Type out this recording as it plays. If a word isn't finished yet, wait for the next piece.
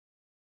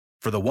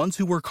For the ones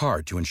who work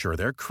hard to ensure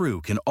their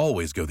crew can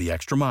always go the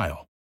extra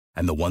mile,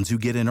 and the ones who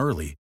get in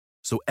early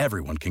so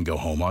everyone can go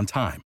home on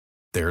time,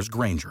 there's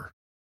Grainger,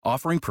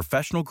 offering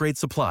professional-grade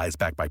supplies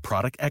backed by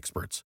product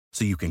experts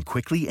so you can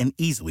quickly and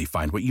easily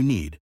find what you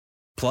need.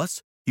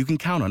 Plus, you can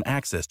count on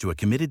access to a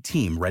committed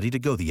team ready to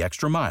go the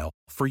extra mile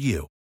for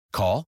you.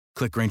 Call,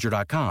 click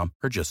Grainger.com,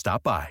 or just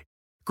stop by.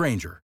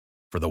 Grainger,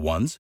 for the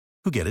ones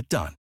who get it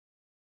done.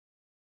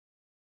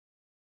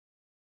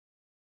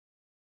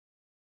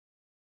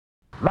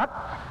 Lutz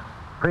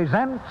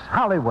presents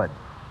Hollywood.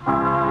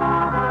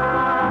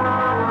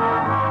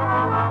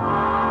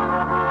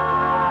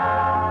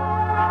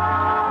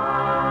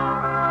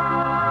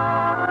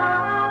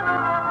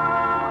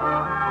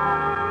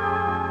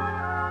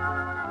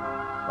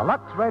 The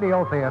Lutz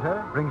Radio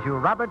Theater brings you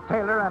Robert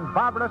Taylor and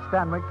Barbara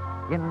Stanwyck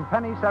in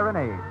Penny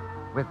Serenade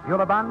with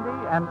Beulah Bondi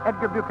and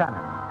Edgar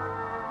Buchanan.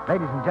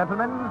 Ladies and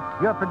gentlemen,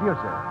 your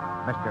producer,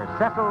 Mr.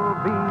 Cecil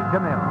B.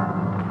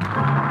 DeMille.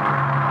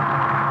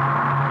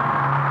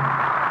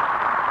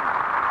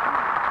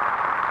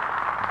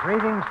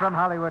 Greetings from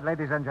Hollywood,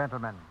 ladies and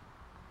gentlemen.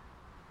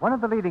 One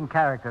of the leading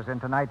characters in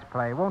tonight's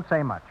play won't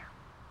say much,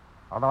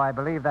 although I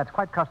believe that's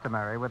quite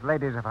customary with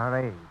ladies of her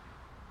age.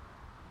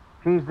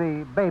 She's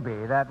the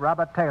baby that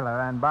Robert Taylor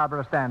and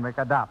Barbara Stanwyck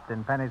adopt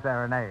in Penny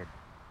Serenade.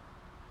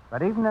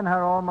 But even in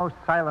her almost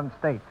silent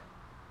state,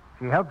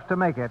 she helps to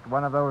make it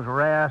one of those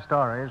rare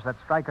stories that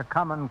strike a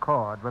common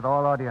chord with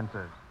all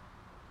audiences.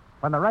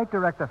 When the right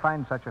director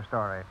finds such a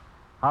story,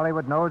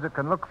 Hollywood knows it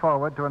can look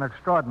forward to an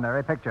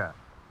extraordinary picture.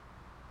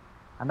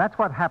 And that's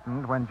what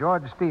happened when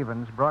George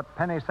Stevens brought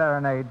Penny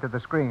Serenade to the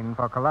screen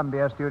for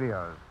Columbia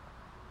Studios.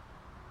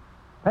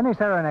 Penny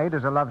Serenade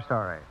is a love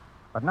story,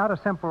 but not a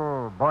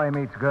simple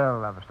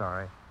boy-meets-girl love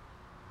story.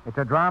 It's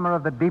a drama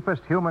of the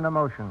deepest human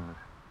emotions.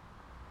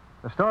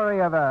 The story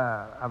of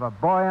a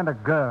boy and a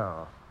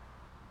girl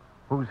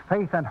whose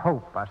faith and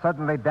hope are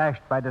suddenly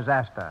dashed by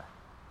disaster,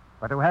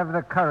 but who have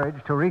the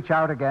courage to reach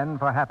out again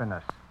for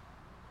happiness.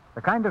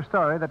 The kind of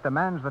story that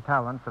demands the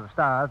talents of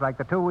stars like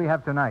the two we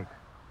have tonight.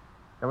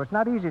 Though it's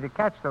not easy to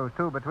catch those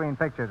two between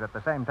pictures at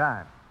the same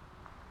time.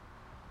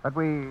 But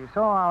we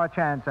saw our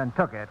chance and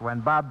took it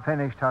when Bob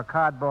finished her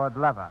Cardboard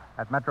Lover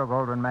at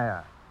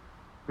Metro-Goldwyn-Mayer.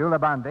 Beulah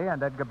Bondi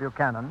and Edgar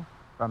Buchanan,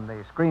 from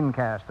the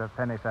screencast of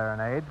Penny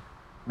Serenade,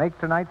 make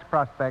tonight's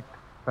prospect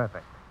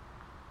perfect.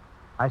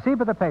 I see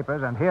by the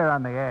papers and hear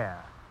on the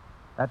air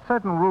that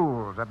certain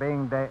rules are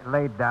being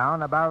laid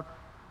down about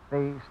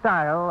the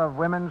style of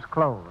women's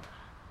clothes,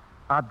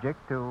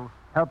 object to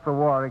help the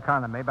war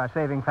economy by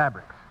saving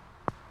fabrics.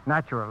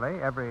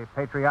 Naturally, every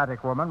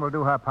patriotic woman will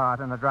do her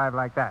part in a drive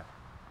like that.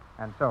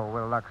 And so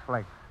will Lux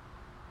Flakes.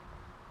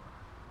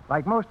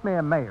 Like most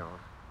mere males,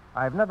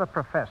 I've never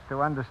professed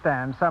to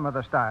understand some of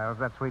the styles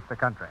that sweep the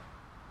country.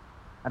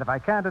 And if I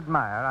can't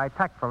admire, I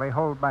tactfully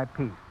hold my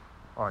peace,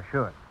 or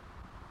should.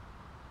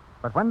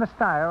 But when the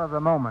style of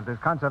the moment is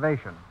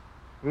conservation,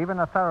 even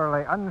a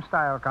thoroughly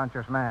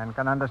unstyle-conscious man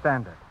can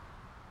understand it.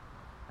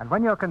 And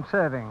when you're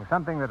conserving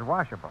something that's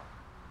washable,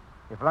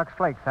 if Lux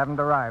Flakes haven't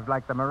arrived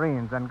like the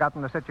Marines and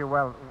gotten the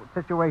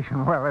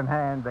situation well in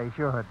hand, they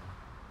should.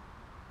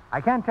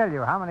 I can't tell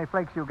you how many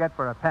flakes you get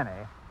for a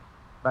penny,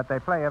 but they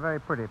play a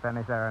very pretty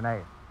Penny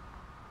Serenade.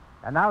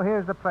 And now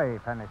here's the play,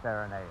 Penny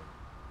Serenade,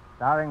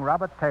 starring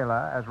Robert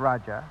Taylor as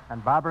Roger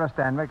and Barbara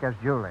Stanwyck as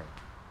Julie,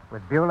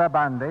 with Beulah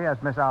Bondi as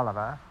Miss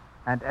Oliver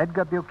and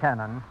Edgar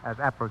Buchanan as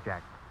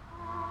Applejack.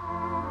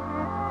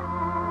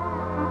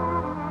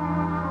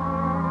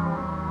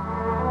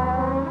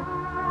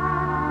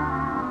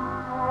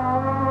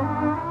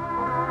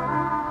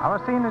 Our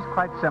scene is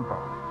quite simple.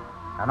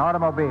 An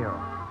automobile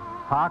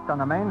parked on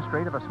the main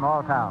street of a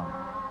small town.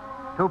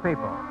 Two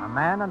people, a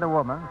man and a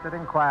woman,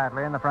 sitting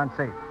quietly in the front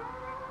seat.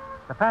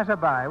 The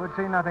passerby would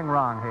see nothing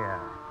wrong here.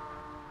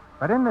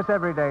 But in this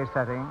everyday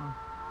setting,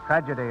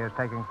 tragedy is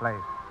taking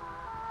place.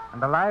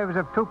 And the lives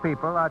of two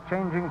people are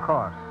changing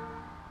course.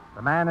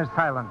 The man is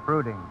silent,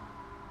 brooding.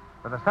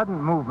 With a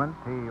sudden movement,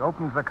 he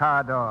opens the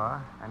car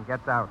door and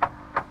gets out.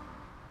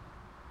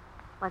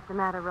 What's the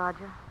matter,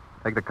 Roger?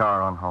 Take the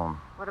car on home.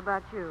 What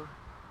about you?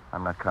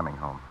 I'm not coming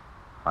home.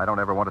 I don't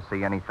ever want to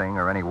see anything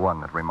or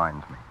anyone that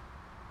reminds me.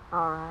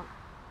 All right.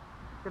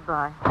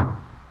 Goodbye.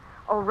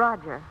 Oh,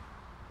 Roger.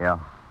 Yeah?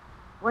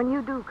 When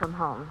you do come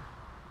home,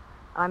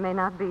 I may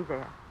not be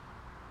there.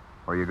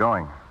 Where are you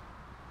going?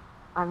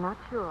 I'm not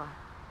sure.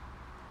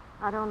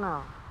 I don't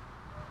know.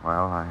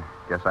 Well, I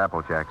guess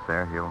Applejack's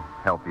there. He'll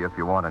help you if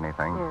you want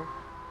anything. Yes.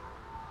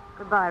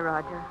 Goodbye,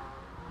 Roger.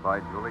 Bye,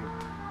 Julie.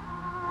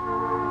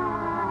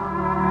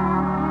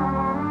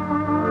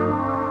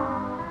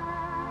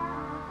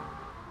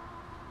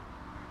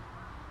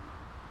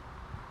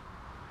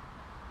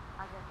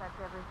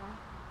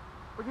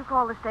 Would you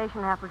call the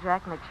station,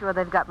 Applejack, make sure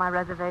they've got my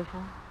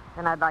reservation?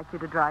 Then I'd like you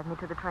to drive me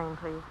to the train,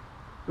 please.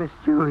 Miss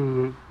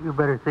Julie, you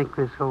better think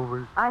this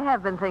over. I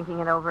have been thinking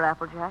it over,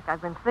 Applejack.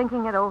 I've been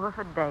thinking it over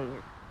for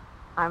days.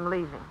 I'm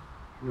leaving.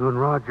 You and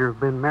Roger have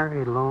been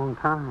married a long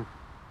time.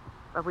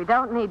 But we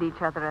don't need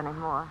each other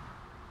anymore.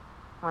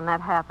 When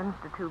that happens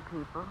to two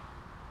people.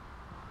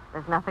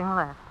 There's nothing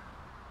left.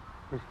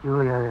 Miss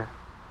Julie,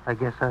 I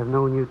guess I've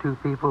known you two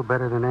people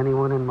better than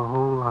anyone in my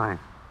whole life.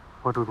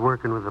 What with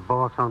working with the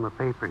boss on the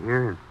paper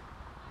here and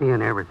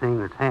seeing everything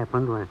that's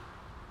happened,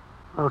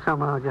 well,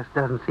 somehow it just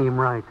doesn't seem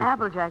right.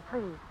 Applejack,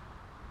 please.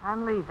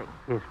 I'm leaving.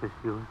 Yes, Miss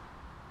Julie.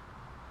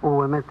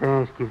 Oh, I meant to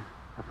ask you.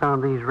 I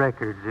found these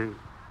records. You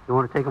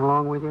want to take them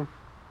along with you?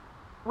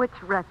 Which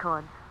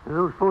records?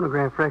 Those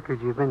phonograph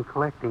records you've been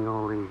collecting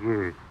all these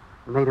years.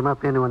 You made them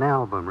up into an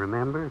album,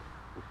 remember?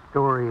 The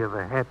story of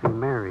a happy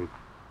marriage.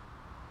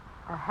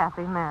 A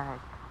happy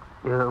marriage.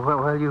 Yeah,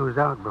 well, you was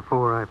out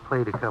before. I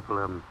played a couple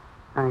of them.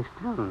 Nice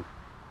tunes.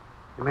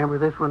 Remember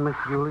this one, Miss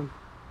Julie?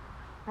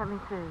 Let me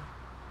see.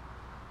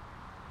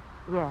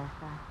 Yes,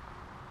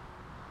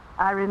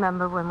 I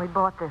remember when we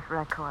bought this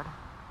record.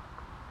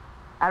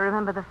 I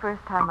remember the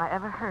first time I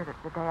ever heard it,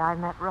 the day I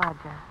met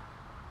Roger.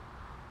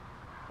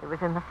 It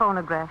was in the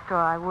phonograph store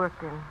I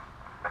worked in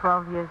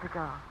 12 years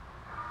ago.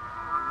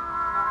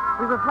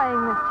 We were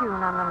playing this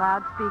tune on the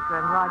loudspeaker,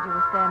 and Roger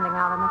was standing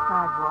out on the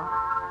sidewalk.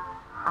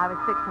 I was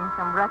fixing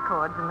some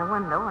records in the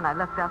window when I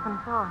looked up and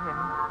saw him.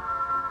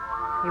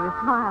 He was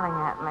smiling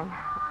at me.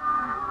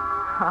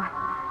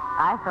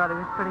 I thought he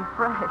was pretty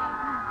fresh.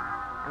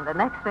 And the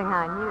next thing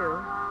I knew,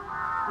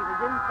 he was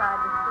inside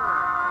the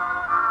store.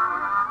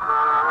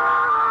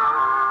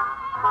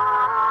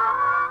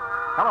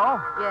 Hello?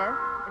 Yes?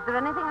 Is there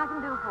anything I can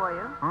do for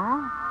you?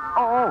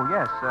 Oh,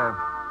 yes.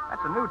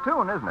 That's a new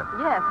tune, isn't it?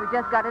 Yes, we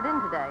just got it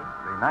in today.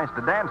 Be nice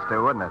to dance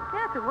to, wouldn't it?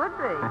 Yes, it would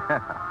be.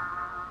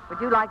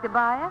 Would you like to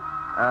buy it?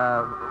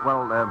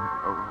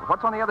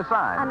 What's on the other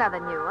side? Another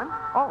new one.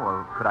 Oh,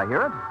 well, could I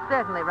hear it?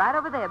 Certainly, right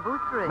over there,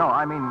 booth 3. No,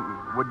 I mean,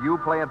 would you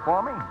play it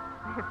for me?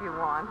 If you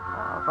want.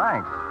 Oh,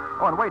 thanks.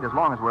 Oh, and wait, as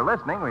long as we're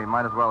listening, we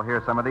might as well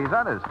hear some of these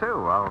others,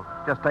 too. I'll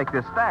just take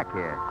this stack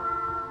here.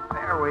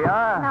 There we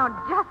are. Now,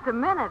 just a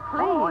minute,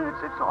 please. Oh,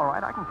 it's all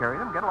right. I can carry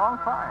them. Get along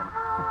fine.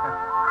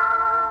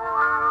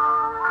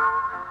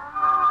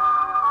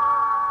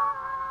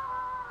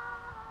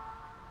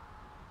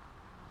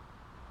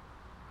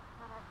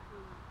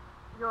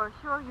 You're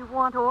sure you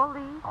want all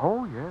these?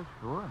 Oh, yes,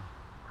 sure.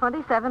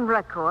 27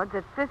 records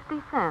at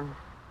 50 cents.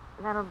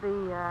 That'll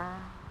be,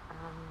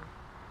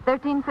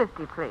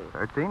 $13.50, please.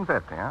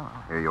 $13.50, huh?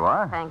 Here you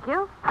are. Thank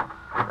you.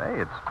 Hey,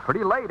 it's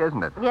pretty late,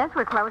 isn't it? Yes,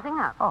 we're closing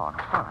up. Oh,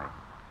 no, sorry.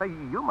 Say,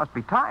 you must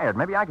be tired.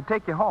 Maybe I could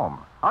take you home.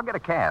 I'll get a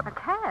cab. A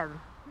cab?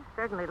 You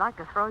certainly like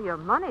to throw your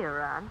money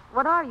around.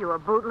 What are you, a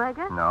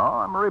bootlegger? No,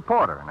 I'm a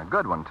reporter, and a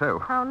good one, too.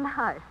 How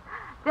nice.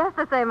 Just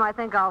the same, I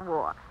think I'll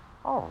walk.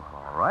 Oh,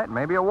 all right.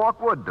 Maybe a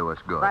walk would do us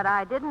good. But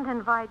I didn't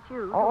invite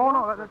you. Oh,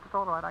 no, that's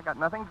all right. I got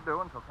nothing to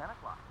do until 10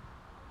 o'clock.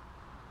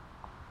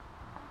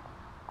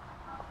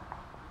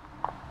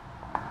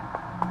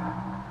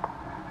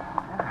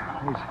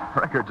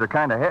 These records are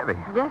kind of heavy.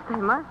 Yes, they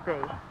must be.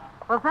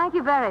 Well, thank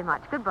you very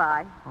much.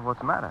 Goodbye. Well, what's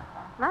the matter?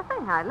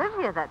 Nothing. I live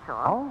here, that's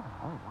all.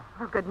 Oh.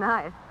 Well, good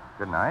night.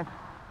 Good night.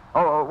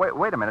 Oh,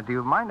 wait a minute. Do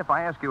you mind if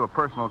I ask you a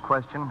personal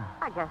question?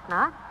 I guess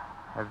not.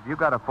 Have you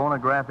got a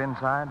phonograph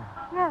inside?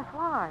 Yes,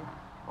 why?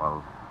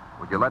 Well,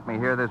 would you let me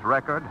hear this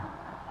record?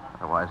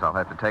 Otherwise, I'll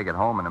have to take it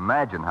home and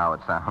imagine how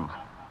it sounds.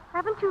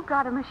 Haven't you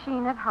got a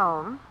machine at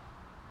home?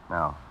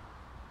 No.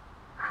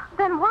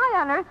 Then why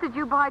on earth did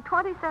you buy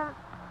 27...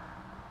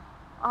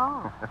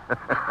 Oh.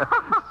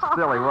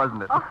 Silly,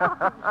 wasn't it?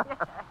 Oh,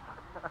 yes.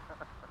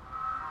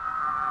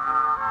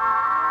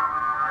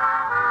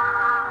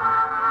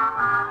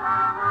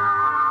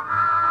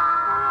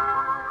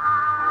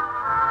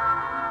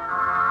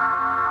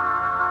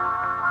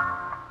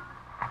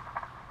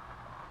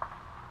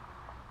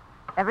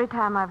 Every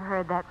time I've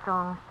heard that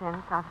song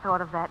since, I've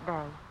thought of that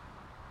day.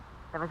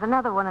 There was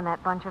another one in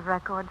that bunch of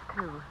records,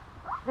 too.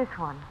 This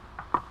one.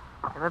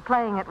 They were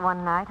playing it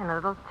one night in a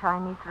little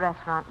Chinese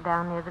restaurant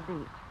down near the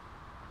beach.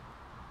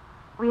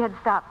 We had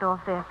stopped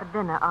off there for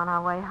dinner on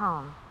our way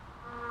home.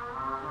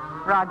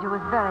 Roger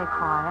was very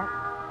quiet.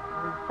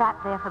 We sat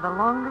there for the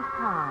longest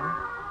time,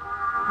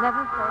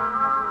 never saying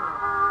a word.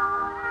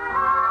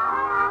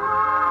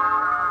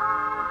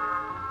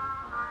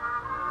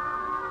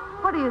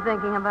 What are you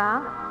thinking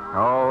about?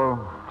 Oh,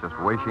 just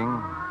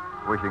wishing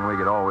we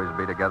could always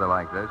be together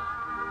like this.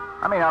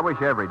 I mean, I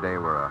wish every day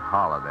were a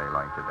holiday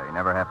like today.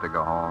 Never have to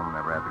go home,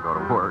 never have to go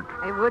to work.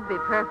 It would be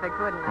perfect,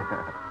 wouldn't it?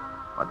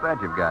 What's that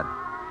you've got?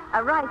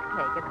 A rice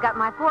cake. It's got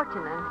my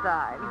fortune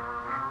inside.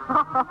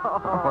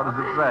 What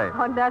does it say?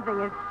 Oh, nothing.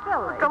 It's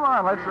silly. Come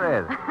on, let's say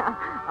it.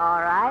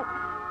 All right.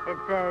 It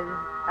says,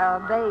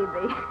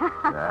 baby.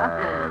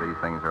 These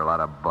things are a lot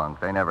of bunk.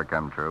 They never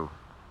come true.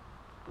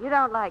 You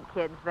don't like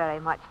kids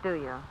very much, do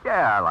you?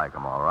 Yeah, I like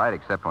them all right,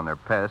 except when they're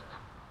pests.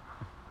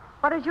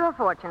 What does your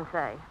fortune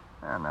say?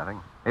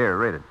 Nothing. Here,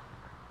 read it.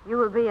 You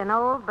will be an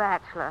old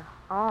bachelor.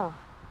 Oh,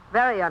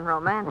 very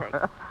unromantic.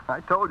 I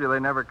told you they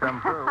never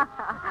come true.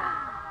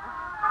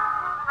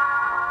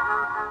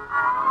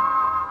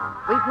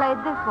 We played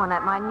this one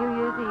at my New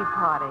Year's Eve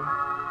party.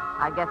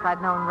 I guess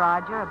I'd known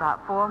Roger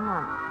about 4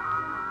 months.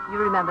 You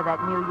remember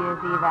that New Year's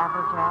Eve,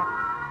 Applejack?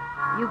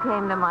 You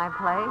came to my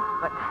place,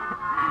 but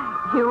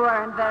you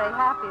weren't very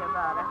happy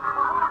about it.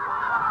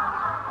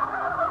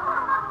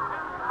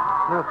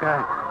 Look,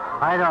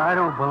 I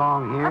don't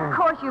belong here. Of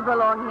course you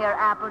belong here,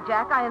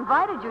 Applejack. I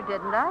invited you,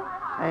 didn't I?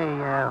 Hey,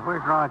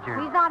 where's Roger?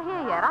 He's not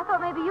here yet. I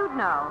thought maybe you'd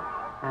know.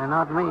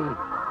 Not me.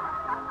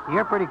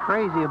 You're pretty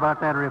crazy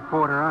about that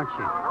reporter, aren't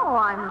you? Oh,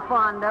 I'm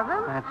fond of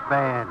him. That's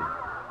bad.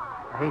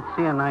 I hate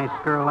seeing a nice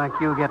girl like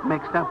you get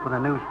mixed up with a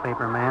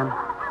newspaper man.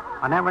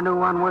 I never knew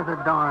one worth a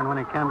darn when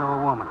it came to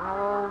a woman.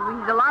 Oh,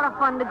 he's a lot of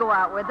fun to go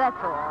out with, that's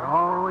all.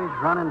 Always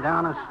running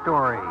down a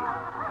story,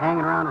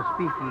 hanging around a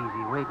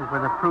speakeasy, waiting for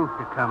the proof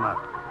to come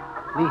up.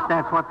 At least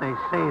that's what they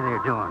say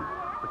they're doing.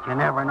 But you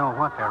never know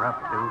what they're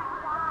up to.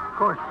 Of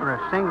course, for a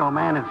single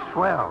man, it's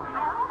swell.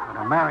 But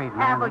a married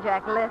man...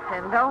 Applejack,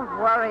 listen, don't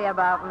worry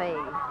about me.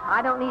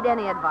 I don't need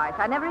any advice.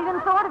 I never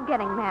even thought of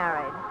getting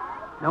married.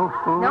 No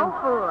fool? No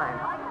fooling.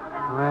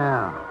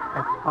 Well,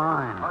 that's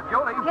fine. Oh,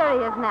 Julie. Here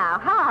he is now.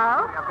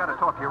 How? I've got to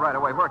talk to you right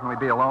away. Where can we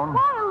be alone?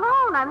 Why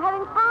alone? I'm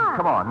having fun.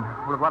 Come on.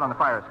 We'll go out on the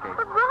fire escape.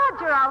 But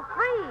Roger, I'll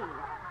freeze.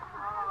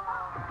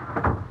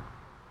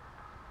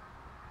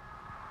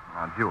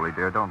 Now, Julie,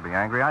 dear, don't be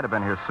angry. I'd have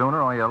been here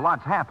sooner, only a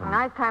lot's happened.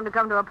 Nice time to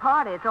come to a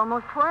party. It's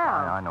almost 12.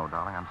 I know,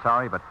 darling. I'm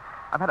sorry, but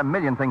I've had a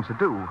million things to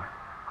do.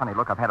 Honey,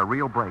 look, I've had a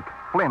real break.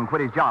 Flynn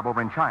quit his job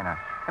over in China.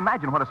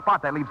 Imagine what a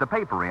spot that leaves the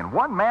paper in.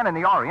 One man in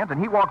the Orient,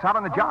 and he walks out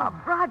on the job.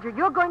 Roger,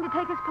 you're going to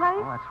take his place?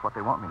 Well, that's what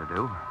they want me to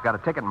do. Got a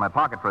ticket in my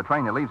pocket for a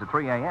train that leaves at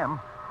 3 a.m.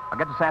 I'll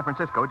get to San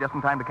Francisco just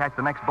in time to catch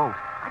the next boat.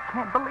 I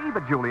can't believe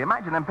it, Julie.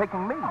 Imagine them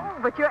picking me. Oh,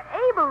 but you're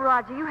able,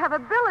 Roger. You have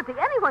ability.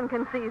 Anyone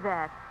can see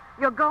that.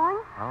 You're going?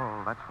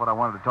 Oh, that's what I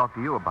wanted to talk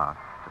to you about.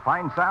 It's a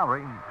fine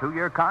salary,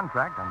 2-year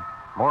contract. I'm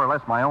more or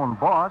less my own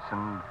boss,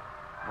 and,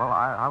 well,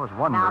 I was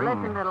wondering... Now,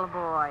 listen, little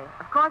boy.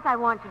 Of course I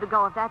want you to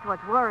go if that's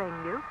what's worrying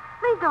you.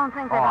 Please don't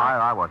think that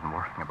I wasn't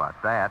worrying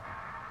about that.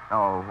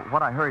 No,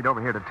 what I hurried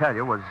over here to tell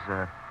you was,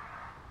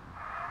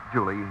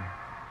 Julie,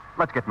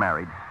 let's get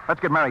married. Let's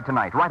get married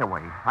tonight, right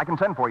away. I can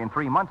send for you in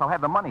 3 months. I'll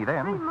have the money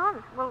then. 3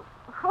 months? Well,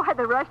 why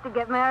the rush to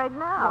get married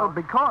now? Well,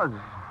 because...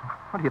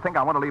 What do you think?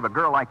 I want to leave a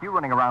girl like you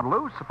running around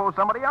loose? Suppose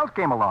somebody else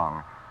came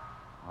along.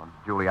 Oh,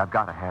 Julie, I've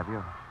got to have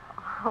you.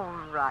 Oh,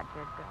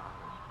 Roger,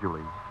 darling.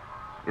 Julie,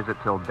 is it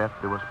till death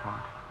do us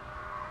part?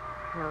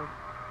 Till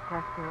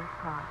death do us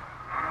part.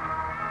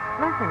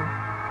 Listen,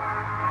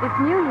 it's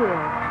New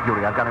Year's.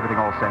 Julie, I've got everything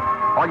all set.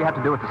 All you have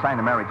to do is to sign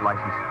the marriage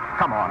license.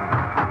 Come on.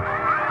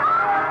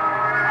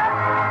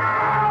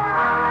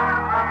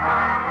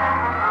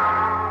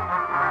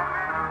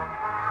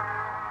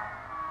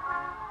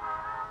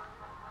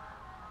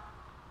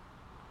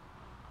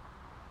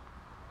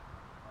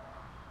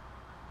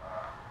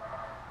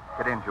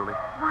 Get in, Julie.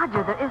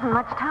 Roger, there isn't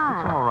much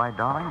time. It's all right,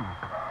 darling.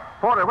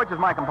 Porter, which is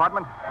my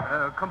compartment?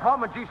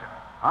 Compartment G, sir.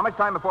 How much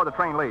time before the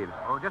train leaves?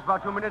 Oh, just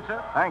about 2 minutes,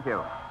 sir. Thank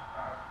you.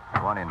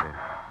 Go on in, dear.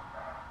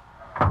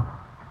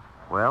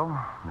 Well,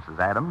 Mrs.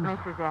 Adams?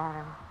 Mrs.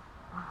 Adams.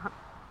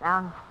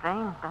 Sounds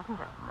strange, doesn't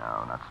it?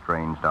 No, not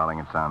strange, darling.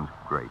 It sounds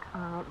great.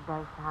 It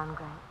does sound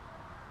great.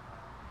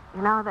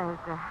 You know,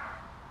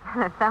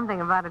 there's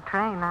something about a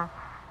train. I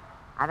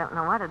don't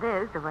know what it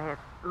is, the way it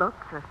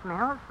looks or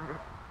smells, but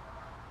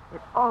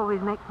it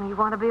always makes me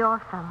want to be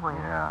off somewhere.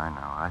 Yeah, I know.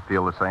 I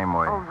feel the same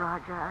way. Oh,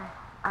 Roger,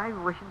 I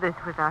wish this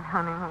was our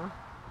honeymoon.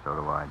 So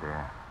do I,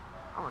 dear.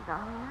 Oh,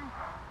 darling,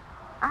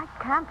 I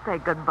can't say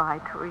goodbye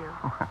to you.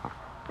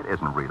 It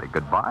isn't really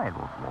goodbye. It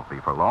won't be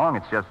for long.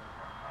 It's just,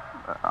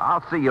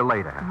 I'll see you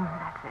later.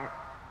 That's it.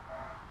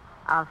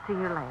 I'll see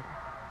you later.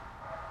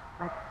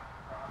 Let's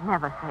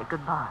never say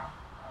goodbye.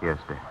 Yes,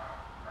 dear.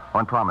 Oh,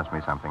 and promise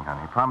me something,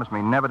 honey. Promise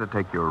me never to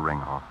take your ring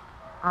off.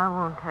 I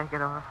won't take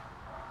it off.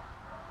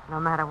 No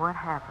matter what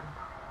happens.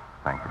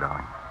 Thank you,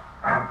 darling.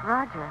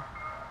 Roger.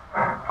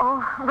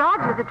 Oh,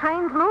 Roger, the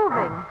train's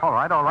moving. All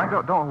right.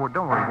 Don't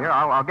worry, dear.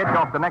 I'll get you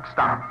off the next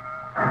stop.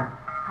 How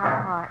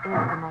far is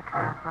the next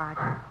stop,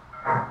 Roger?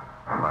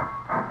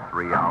 About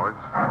 3 hours.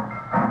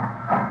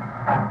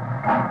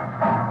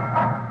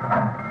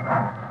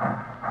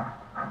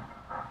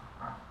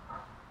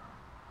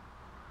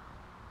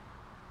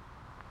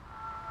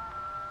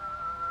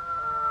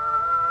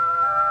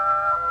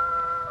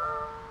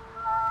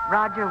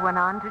 Roger went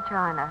on to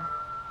China,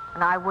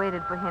 and I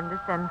waited for him to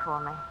send for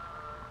me.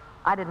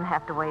 I didn't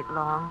have to wait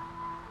long.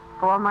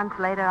 4 months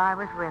later, I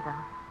was with him.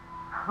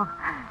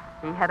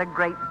 He had a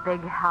great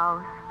big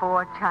house,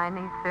 4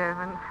 Chinese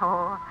servants.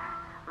 Oh,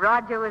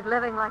 Roger was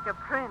living like a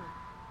prince.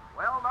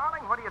 Well,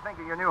 darling, what do you think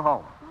of your new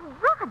home?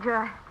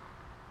 Roger,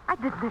 I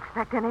didn't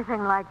expect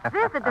anything like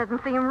this. It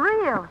doesn't seem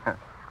real.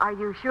 Are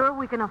you sure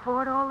we can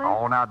afford all this?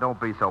 Oh, now, don't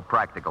be so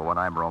practical when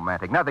I'm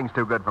romantic. Nothing's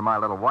too good for my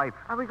little wife.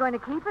 Are we going to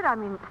keep it? I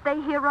mean,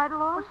 stay here right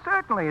along? Well,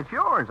 certainly, it's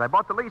yours. I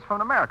bought the lease from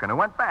an American who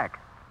went back.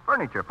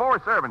 Furniture,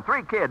 4 servants,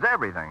 3 kids,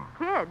 everything.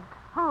 Kids?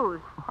 Whose?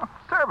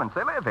 Servants,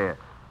 they live here.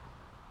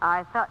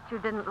 I thought you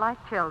didn't like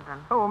children.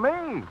 Who,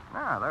 me?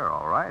 No, they're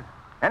all right.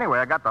 Anyway,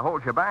 I got the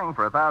whole shebang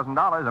for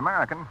 $1,000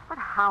 American. But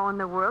how in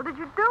the world did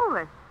you do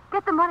it?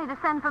 Get the money to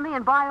send for me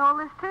and buy all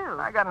this, too.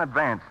 I got an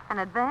advance. An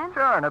advance?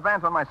 Sure, an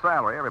advance on my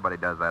salary. Everybody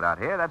does that out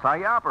here. That's how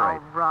you operate.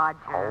 Oh, Roger.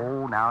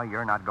 Oh, now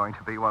you're not going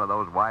to be one of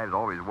those wives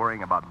always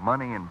worrying about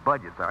money and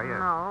budgets, are you?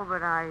 No,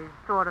 but I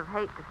sort of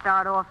hate to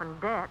start off in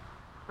debt,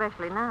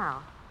 especially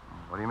now.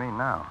 What do you mean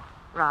now?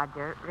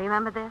 Roger,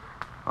 remember this?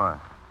 What?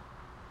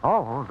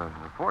 Oh, the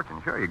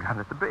fortune. Sure, you got it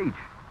at the beach.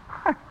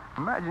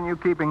 Imagine you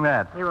keeping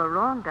that. You were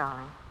wrong,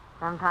 darling.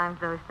 Sometimes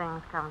those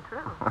things come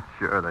true.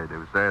 Sure they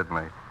do,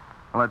 certainly.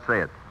 Well, let's say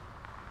it.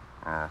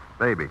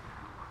 Baby.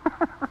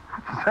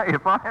 Say,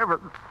 if I ever...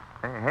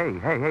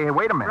 Hey,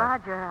 wait a minute.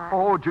 Roger,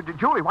 Oh,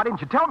 Julie, why didn't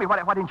you tell me? Why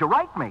didn't you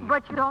write me?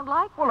 But you don't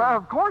like Well, them.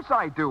 of course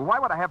I do. Why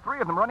would I have three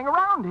of them running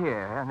around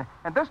here?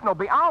 And this will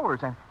be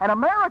ours, an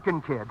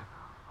American kid.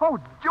 Oh,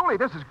 Julie,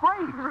 this is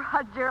great.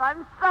 Roger,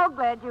 I'm so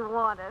glad you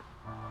want it.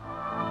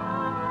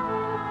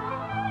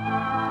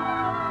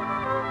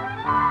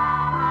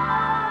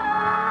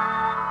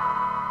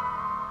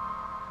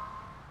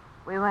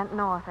 We went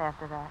north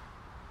after that.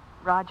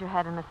 Roger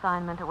had an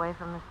assignment away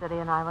from the city,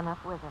 and I went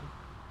up with him.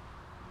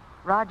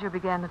 Roger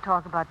began to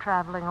talk about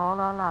traveling all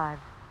our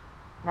lives,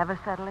 never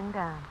settling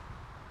down.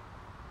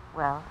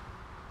 Well,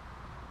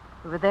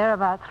 we were there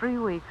about 3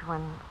 weeks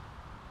when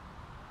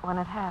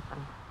it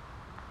happened.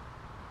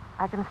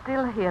 I can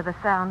still hear the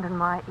sound in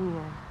my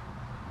ears.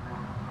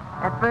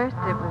 At first,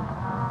 it was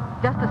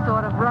just a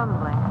sort of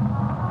rumbling.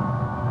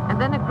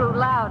 And then it grew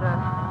louder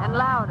and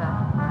louder.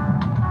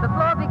 The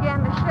floor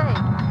began to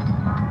shake.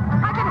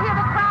 I could hear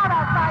the crowd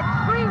outside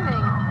screaming.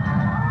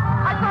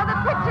 I saw the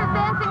pictures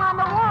dancing on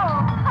the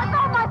wall. I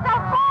found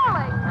myself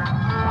falling.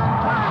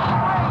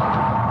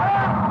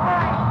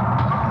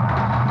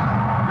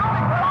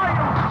 Julie, where are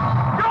you?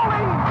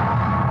 Julie!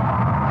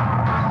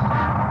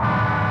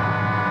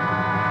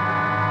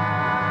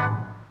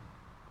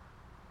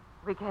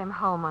 We came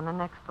home on the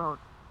next boat,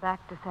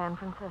 back to San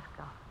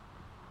Francisco.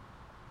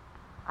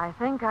 I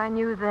think I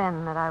knew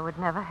then that I would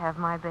never have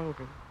my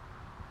baby.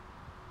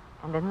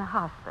 And in the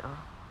hospital,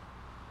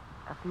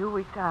 a few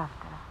weeks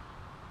after,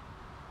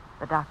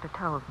 the doctor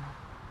told me.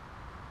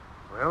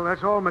 Well,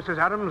 that's all, Mrs.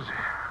 Adams.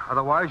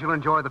 Otherwise, you'll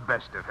enjoy the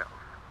best of health.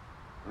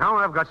 Now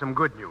I've got some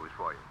good news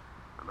for you.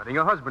 I'm letting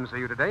your husband see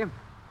you today.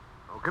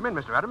 Oh, come in,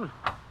 Mr. Adams.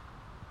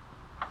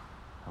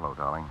 Hello,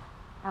 darling.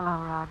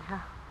 Hello,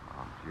 Roger.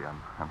 Oh, gee,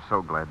 I'm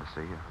so glad to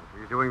see you.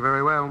 She's doing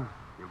very well.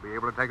 You'll be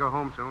able to take her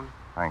home soon.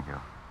 Thank you.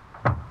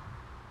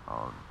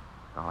 Oh,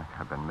 darling,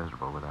 I've been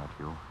miserable without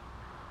you.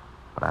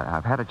 But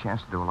I've had a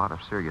chance to do a lot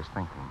of serious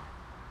thinking.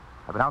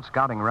 I've been out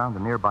scouting around the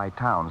nearby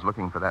towns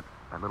looking for that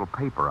little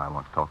paper I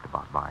once talked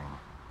about buying.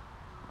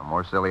 No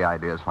more silly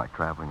ideas like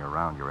traveling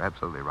around. You're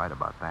absolutely right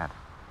about that.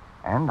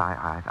 And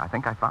I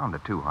think I found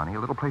it, too, honey. A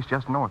little place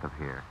just north of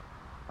here.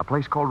 A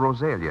place called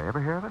Rosalia.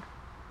 Ever hear of it?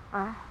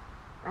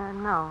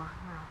 No.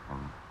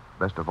 And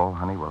best of all,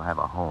 honey, we'll have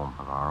a home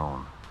of our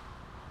own.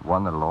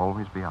 One that'll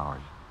always be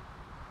ours.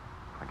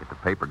 If I get the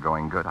paper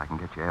going good, I can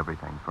get you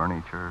everything.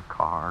 Furniture,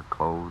 car,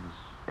 clothes,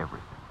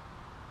 everything.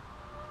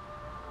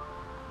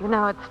 You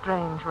know, it's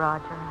strange,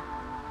 Roger.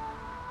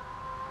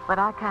 But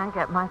I can't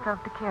get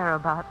myself to care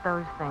about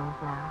those things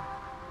now.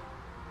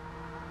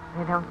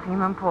 They don't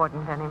seem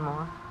important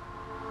anymore.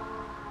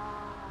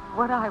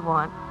 What I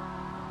want,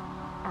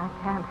 I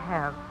can't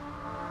have.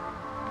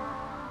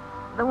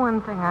 The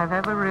one thing I've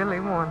ever really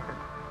wanted,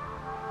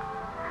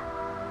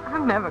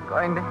 I'm never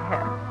going to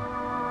have.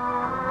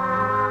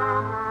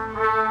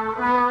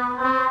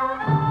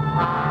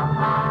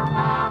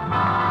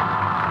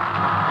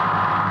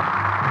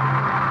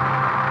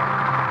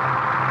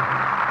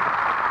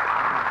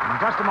 In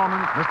just a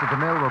moment, Mr.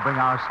 DeMille will bring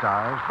our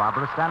stars,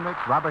 Barbara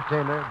Stanwyck, Robert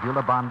Taylor,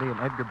 Beulah Bondi, and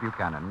Edgar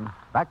Buchanan,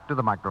 back to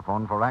the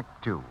microphone for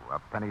Act Two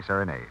of Penny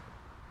Serenade.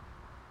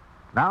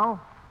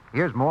 Now,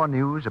 here's more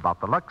news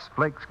about the Lux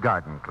Flakes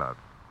Garden Club.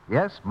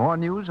 Yes, more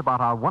news about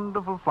our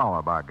wonderful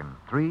flower bargain.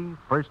 3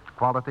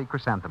 first-quality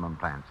chrysanthemum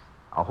plants.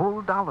 A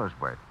whole dollar's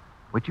worth,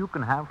 which you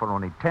can have for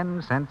only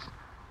 10 cents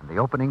in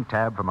the opening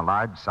tab from a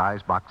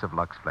large-size box of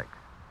Lux Flakes.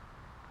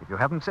 If you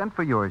haven't sent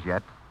for yours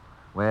yet,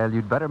 well,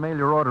 you'd better mail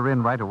your order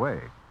in right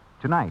away.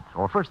 Tonight,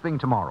 or first thing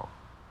tomorrow.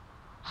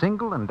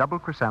 Single and double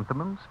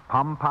chrysanthemums,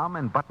 pom-pom,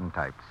 and button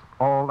types,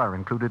 all are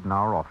included in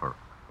our offer,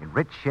 in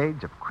rich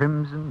shades of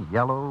crimson,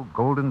 yellow,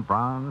 golden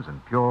bronze,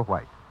 and pure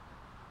white.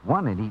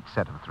 One in each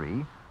set of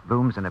 3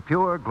 blooms in a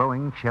pure,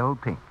 glowing shell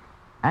pink.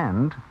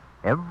 And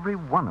every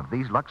one of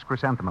these Lux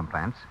chrysanthemum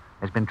plants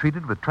has been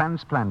treated with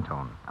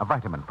transplantone, a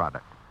vitamin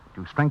product,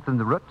 to strengthen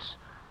the roots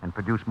and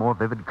produce more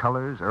vivid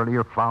colors,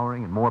 earlier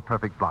flowering, and more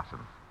perfect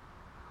blossoms.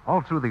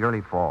 All through the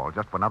early fall,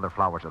 just when other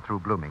flowers are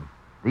through blooming,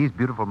 these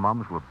beautiful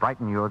mums will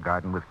brighten your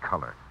garden with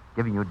color,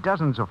 giving you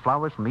dozens of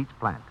flowers from each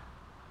plant.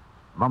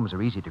 Mums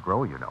are easy to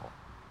grow, you know.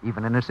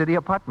 Even in a city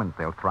apartment,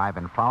 they'll thrive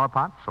in flower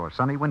pots or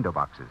sunny window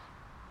boxes.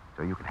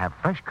 So you can have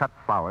fresh-cut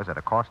flowers at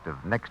a cost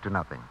of next to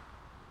nothing.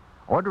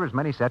 Order as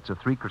many sets of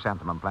 3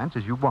 chrysanthemum plants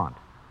as you want,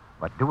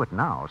 but do it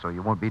now so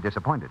you won't be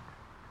disappointed.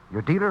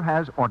 Your dealer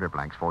has order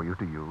blanks for you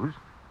to use,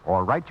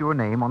 or write your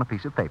name on a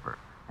piece of paper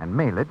and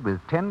mail it with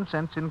 10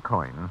 cents in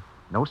coin.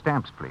 No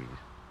stamps, please.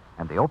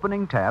 and the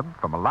opening tab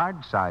from a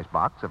large-size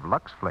box of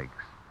Lux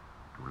Flakes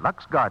to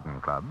Lux Garden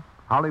Club,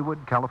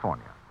 Hollywood,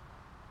 California.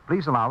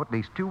 Please allow at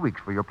least 2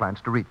 weeks for your plants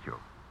to reach you.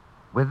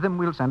 With them,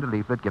 we'll send a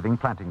leaflet giving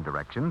planting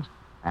directions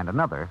and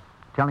another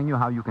telling you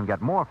how you can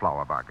get more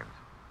flower bargains.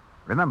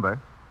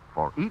 Remember,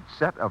 for each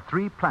set of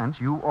 3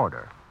 plants you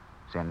order,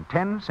 send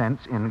 10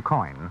 cents in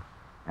coin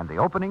and the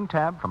opening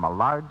tab from a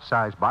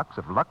large-size box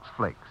of Lux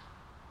Flakes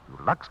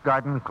to Lux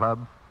Garden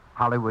Club,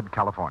 Hollywood,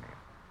 California.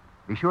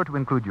 Be sure to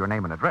include your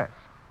name and address.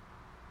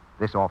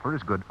 This offer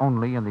is good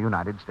only in the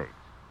United States.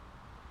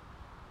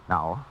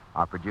 Now,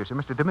 our producer,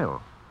 Mr. DeMille.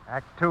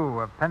 Act 2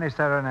 of Penny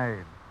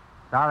Serenade,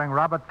 starring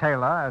Robert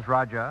Taylor as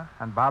Roger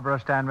and Barbara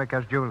Stanwyck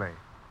as Julie,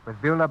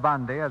 with Beulah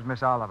Bondi as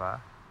Miss Oliver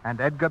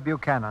and Edgar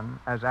Buchanan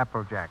as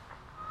Applejack.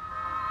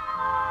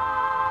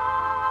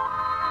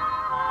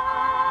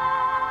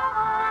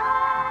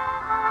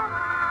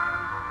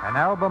 An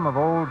album of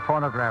old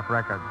phonograph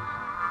records,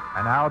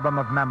 an album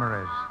of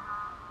memories.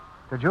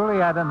 To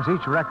Julie Adams,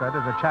 each record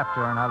is a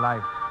chapter in her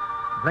life,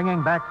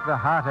 bringing back the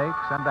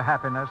heartaches and the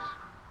happiness,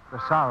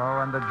 the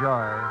sorrow and the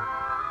joy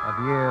of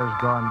years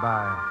gone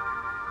by.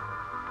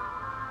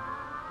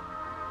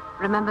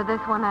 Remember this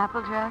one,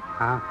 Applejack?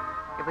 Huh?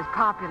 It was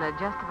popular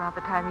just about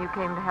the time you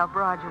came to help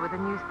Roger with the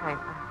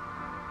newspaper.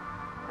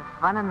 It was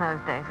fun in those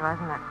days,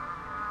 wasn't it?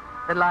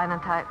 The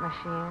linotype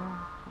machine,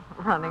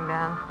 running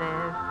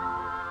downstairs,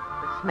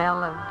 the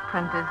smell of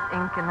printer's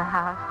ink in the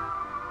house.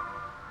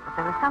 But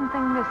there was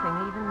something missing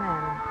even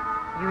then.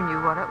 You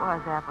knew what it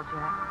was,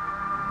 Applejack.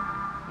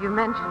 You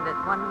mentioned it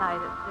one night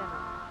at dinner.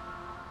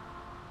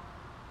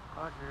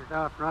 Roger's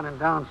out running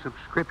down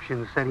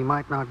subscriptions, said he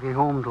might not get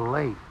home till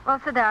late. Well,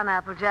 sit down,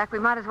 Applejack. We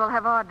might as well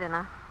have our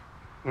dinner.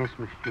 Yes,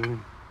 Miss Julie.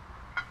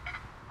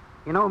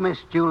 You know, Miss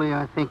Julie,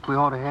 I think we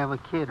ought to have a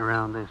kid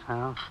around this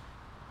house.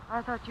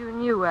 I thought you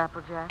knew,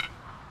 Applejack.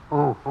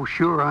 Oh,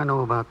 sure, I know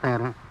about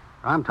that.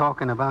 I'm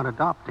talking about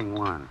adopting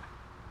one.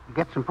 You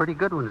get some pretty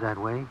good ones that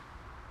way.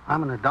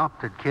 I'm an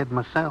adopted kid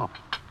myself.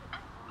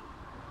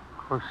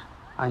 Of course,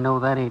 I know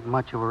that ain't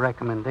much of a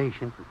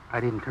recommendation. I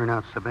didn't turn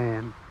out so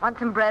bad. Want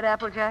some bread,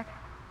 Applejack?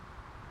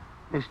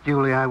 Miss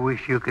Julie, I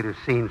wish you could have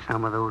seen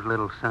some of those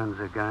little sons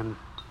of guns.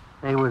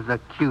 They was the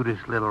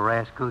cutest little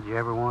rascals you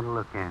ever want to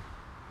look at.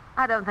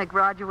 I don't think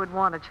Roger would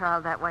want a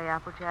child that way,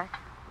 Applejack.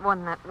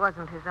 One that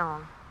wasn't his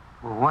own.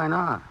 Well, why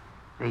not?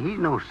 Say, he's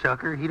no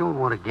sucker. He don't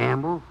want to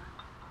gamble.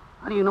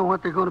 How do you know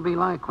what they're going to be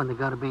like when they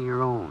got to be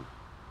your own?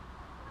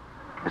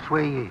 This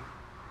way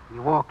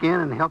you walk in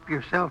and help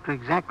yourself to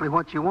exactly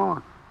what you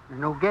want.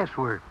 There's no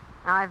guesswork.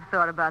 I've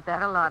thought about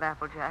that a lot,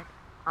 Applejack.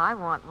 I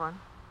want one.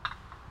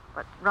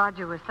 But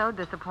Roger was so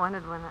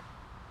disappointed when it...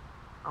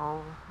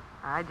 Oh,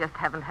 I just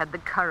haven't had the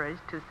courage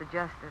to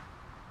suggest it.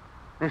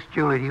 Miss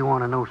Julie, do you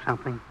want to know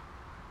something?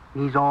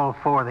 He's all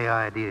for the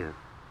idea.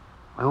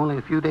 Only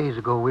a few days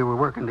ago, we were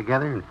working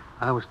together, and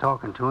I was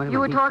talking to him. You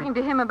were talking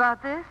to him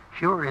about this?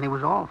 Sure, and he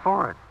was all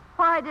for it.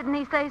 Why didn't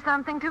he say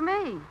something to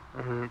me?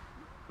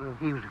 Well,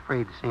 he was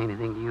afraid to say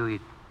anything to you. He's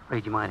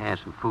afraid you might have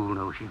some fool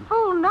notions.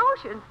 Fool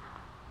notions?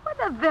 What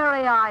the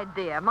very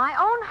idea. My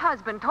own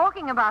husband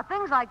talking about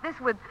things like this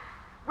with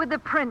the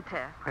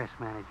printer. Press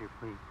manager,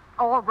 please.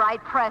 All right,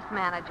 press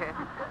manager.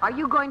 Are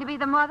you going to be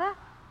the mother?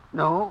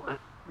 No,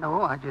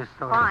 I just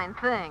thought... Fine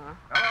thing.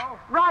 Hello?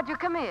 Roger,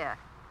 come here.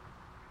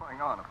 What's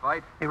going on, a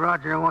fight? Hey,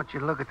 Roger, I want you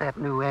to look at that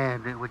new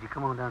ad. Would you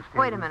come on downstairs?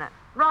 Wait a minute.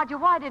 Roger,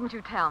 why didn't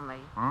you tell me?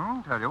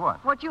 Tell you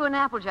what? What you and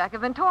Applejack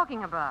have been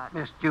talking about.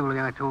 Miss Julie,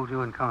 I told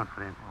you in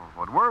confidence.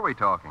 Well, what were we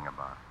talking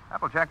about?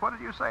 Applejack, what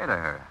did you say to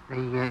her?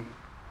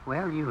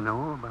 Well, you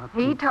know about...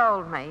 He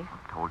told me.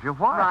 Told you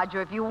what?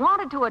 Roger, if you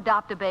wanted to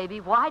adopt a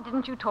baby, why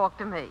didn't you talk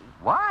to me?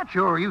 What?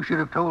 Sure, you should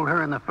have told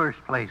her in the first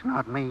place,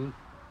 not me.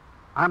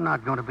 I'm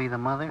not going to be the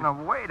mother. Now,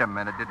 wait a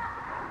minute.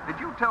 Did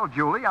you tell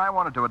Julie I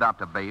wanted to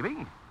adopt a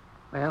baby?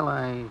 Well,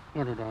 I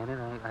hinted at it.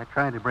 I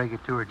tried to break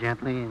it to her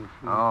gently, and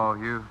she... Oh,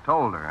 you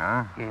told her,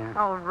 huh? Yeah.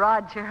 Oh,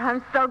 Roger,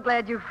 I'm so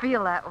glad you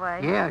feel that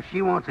way. Yeah,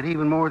 she wants it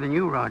even more than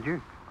you,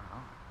 Roger.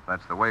 Well,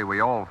 that's the way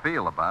we all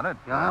feel about it.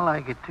 Yeah, I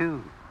like it,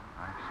 too.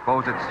 I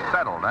suppose it's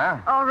settled, huh?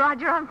 Oh,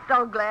 Roger, I'm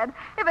so glad.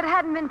 If it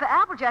hadn't been for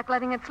Applejack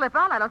letting it slip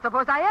out, I don't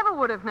suppose I ever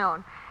would have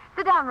known.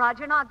 Sit down,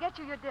 Roger, and I'll get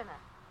you your dinner.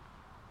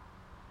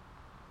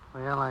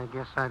 Well, I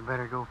guess I'd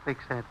better go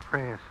fix that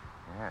press.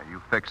 Yeah,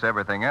 you fix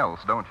everything else,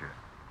 don't you?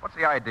 What's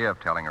the idea of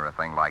telling her a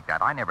thing like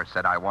that? I never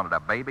said I wanted a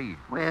baby.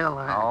 Well,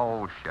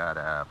 Oh, shut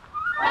up.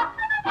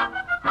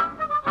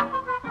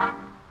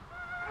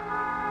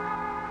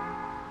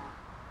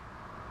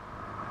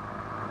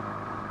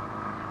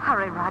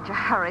 Hurry, Roger,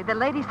 hurry. The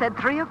lady said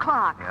 3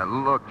 o'clock. Yeah,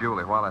 look,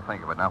 Julie, while I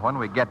think of it, now, when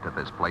we get to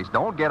this place,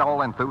 don't get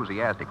all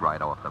enthusiastic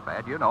right off the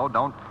bat. You know,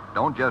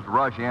 don't just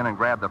rush in and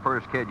grab the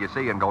first kid you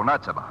see and go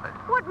nuts about it.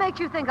 What makes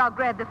you think I'll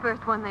grab the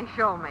first one they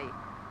show me?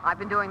 I've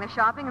been doing the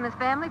shopping in this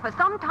family for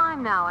some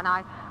time now, and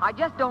I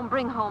just don't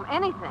bring home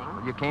anything.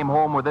 Well, you came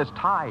home with this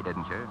tie,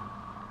 didn't you?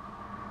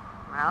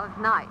 Well, it's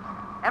nice.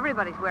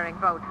 Everybody's wearing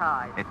bow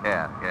ties.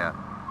 Yeah.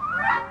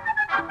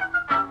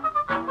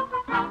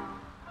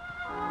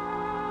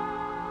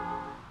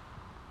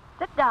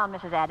 Sit down,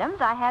 Mrs.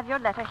 Adams. I have your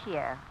letter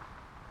here.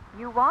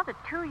 You want a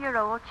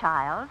 2-year-old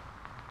child,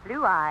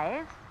 blue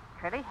eyes,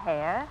 curly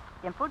hair,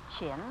 dimpled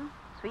chin,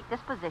 sweet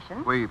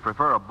disposition. We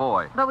prefer a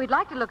boy. But we'd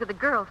like to look at the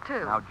girls,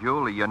 too. Now,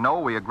 Julie, you know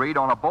we agreed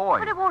on a boy.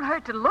 But it won't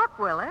hurt to look,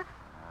 will it?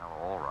 Well,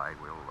 all right,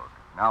 we'll look.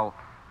 Now,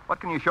 what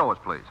can you show us,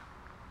 please?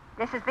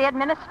 This is the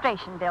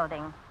administration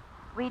building.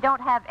 We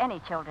don't have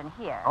any children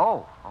here.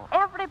 Oh.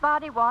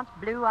 Everybody wants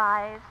blue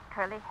eyes,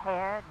 curly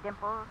hair,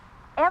 dimples.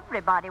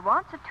 Everybody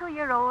wants a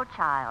 2-year-old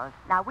child.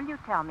 Now, will you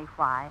tell me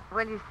why?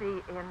 Well, you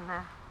see,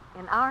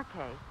 in our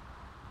case,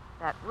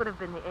 that would have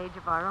been the age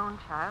of our own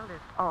child.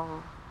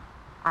 Oh,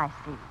 I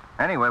see.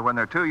 Anyway, when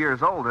they're 2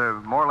 years old, they're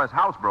more or less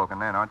housebroken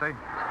then, aren't they?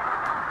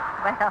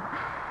 Well,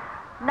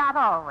 not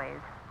always.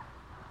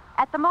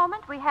 At the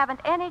moment, we haven't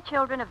any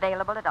children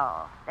available at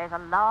all. There's a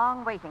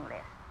long waiting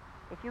list.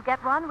 If you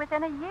get one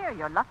within a year,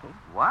 you're lucky.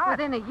 What?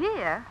 Within a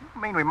year?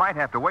 You mean we might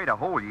have to wait a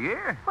whole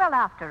year? Well,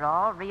 after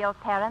all, real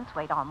parents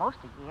wait almost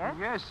a year.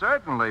 Yes,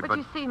 certainly, But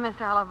you see, Miss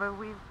Oliver,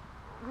 we've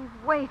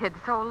waited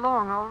so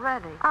long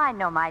already. I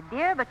know, my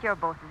dear, but you're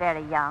both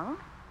very young.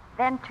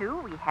 Then,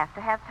 too, we have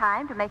to have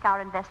time to make our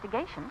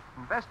investigation.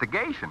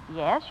 Investigation?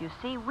 Yes, you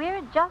see,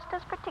 we're just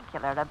as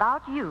particular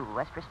about you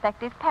as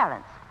prospective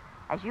parents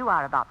as you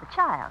are about the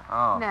child.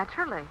 Oh.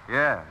 Naturally.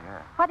 Yeah.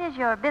 What is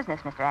your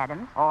business, Mr.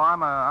 Adams? Oh,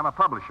 I'm a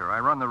publisher.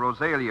 I run the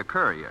Rosalia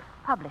Courier.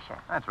 Publisher.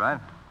 That's right.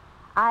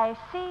 I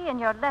see in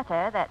your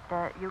letter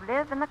that you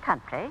live in the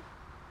country.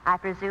 I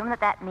presume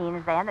that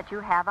means, then, that you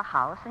have a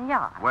house and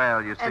yard.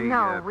 Well, you see...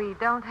 No, we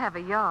don't have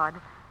a yard.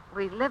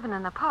 We live in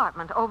an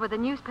apartment over the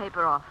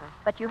newspaper office.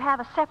 But you have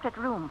a separate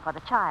room for the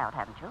child,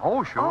 haven't you?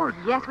 Oh, sure.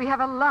 Oh, yes, we have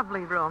a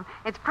lovely room.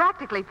 It's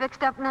practically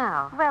fixed up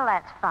now. Well,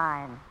 that's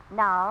fine.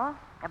 Now,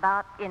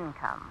 about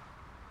income.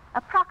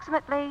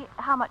 Approximately,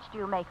 how much do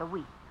you make a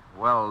week?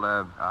 Well,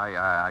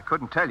 I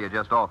couldn't tell you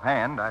just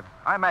offhand. I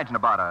imagine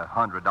about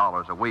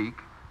 $100 a week.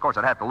 Of course,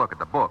 I'd have to look at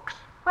the books.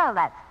 Well,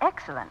 that's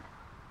excellent.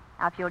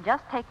 Now, if you'll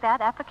just take that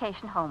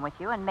application home with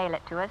you and mail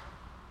it to us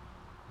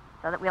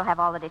so that we'll have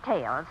all the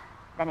details,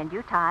 then in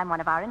due time, one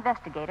of our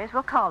investigators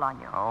will call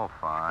on you. Oh,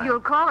 fine. You'll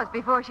call us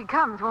before she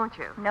comes, won't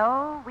you?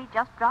 No, we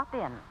just drop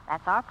in.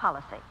 That's our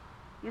policy.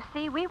 You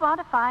see, we want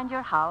to find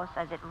your house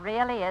as it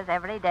really is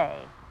every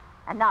day,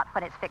 and not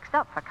when it's fixed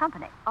up for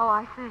company. Oh,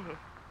 I see.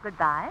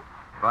 Goodbye.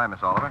 Bye,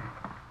 Miss Oliver.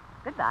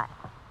 Goodbye.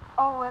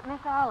 Oh,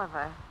 Miss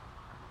Oliver,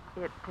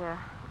 it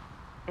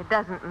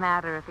doesn't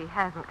matter if he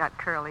hasn't got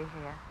curly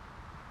hair.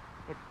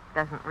 It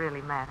doesn't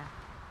really matter.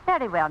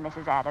 Very well,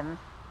 Mrs. Adams.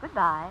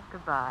 Goodbye.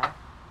 Goodbye.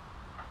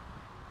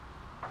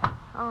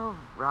 Oh,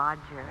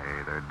 Roger.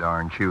 Hey, they're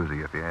darn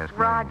choosy, if you ask me.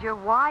 Roger,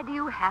 why do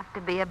you have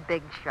to be a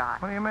big shot?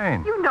 What do you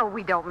mean? You know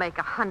we don't make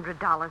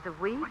 $100 a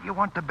week. Well, you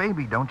want the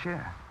baby, don't you?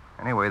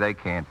 Anyway, they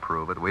can't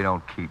prove it. We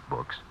don't keep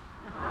books.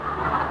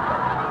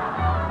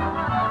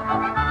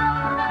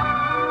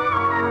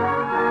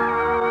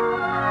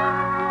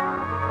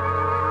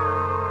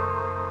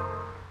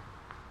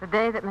 The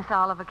day that Miss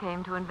Oliver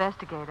came to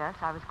investigate us,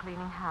 I was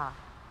cleaning house.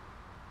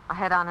 I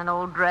had on an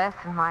old dress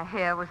and my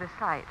hair was a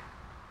sight.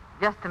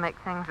 Just to make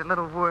things a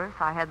little worse,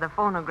 I had the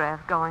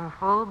phonograph going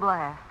full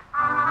blast.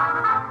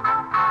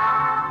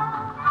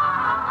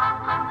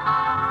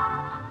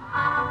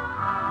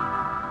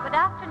 Good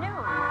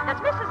afternoon. Does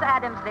Mrs.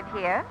 Adams live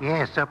here?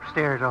 Yes,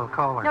 upstairs. I'll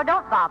call her. No,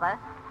 don't bother.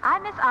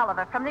 I'm Miss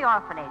Oliver from the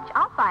orphanage.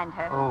 I'll find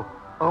her.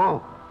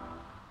 Oh.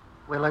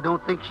 Well, I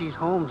don't think she's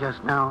home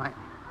just now.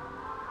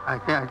 I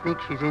think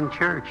she's in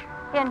church.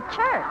 In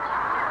church?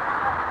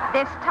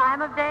 This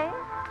time of day?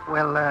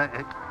 Well,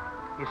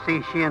 you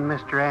see, she and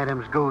Mr.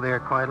 Adams go there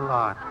quite a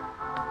lot.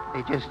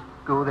 They just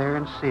go there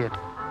and sit.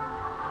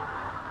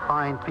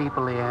 Fine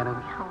people, the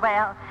Adams.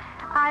 Well,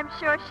 I'm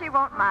sure she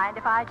won't mind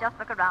if I just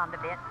look around a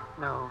bit.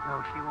 No,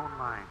 she won't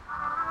mind.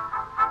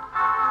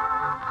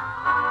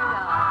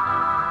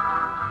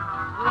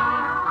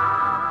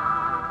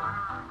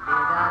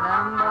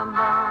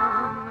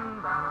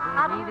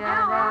 How do you do?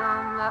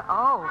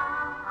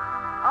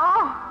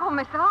 Oh,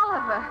 Miss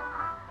Oliver.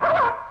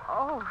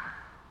 Oh.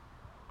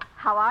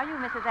 How are you,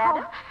 Mrs.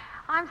 Adams?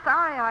 I'm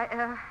sorry,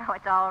 Oh,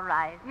 it's all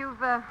right. You've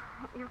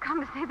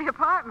come to see the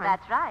apartment.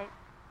 That's right.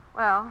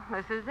 Well,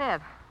 this is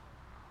it.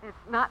 It's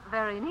not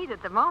very neat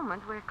at the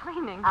moment. We're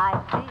cleaning. I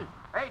see.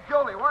 Hey,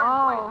 Julie, where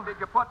Oh. in place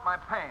did you put my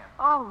pants?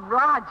 Oh, I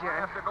Roger.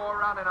 have to go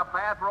around in a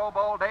bathrobe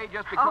all day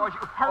just because you...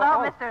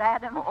 Hello, Mr.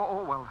 Adams.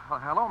 Well,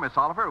 hello, Miss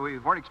Oliver. We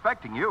weren't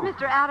expecting you.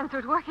 Mr. Adams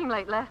was working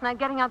late last night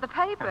getting out the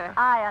paper.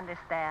 I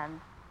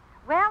understand.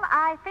 Well,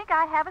 I think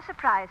I have a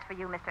surprise for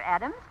you, Mr.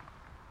 Adams.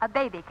 A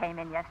baby came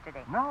in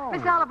yesterday. No.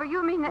 Miss Oliver,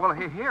 you mean that... Well,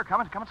 here,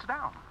 come and sit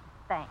down.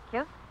 Thank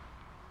you.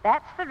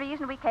 That's the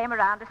reason we came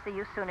around to see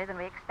you sooner than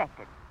we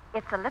expected.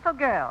 It's a little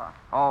girl,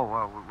 Oh,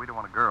 well, we don't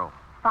want a girl.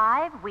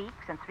 5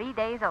 weeks and 3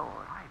 days old.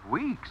 5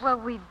 weeks? Well,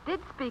 we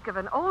did speak of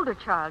an older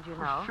child, you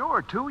know.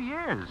 Sure, 2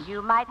 years.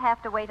 You might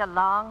have to wait a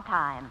long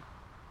time.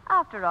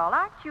 After all,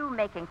 aren't you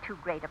making too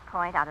great a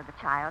point out of the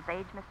child's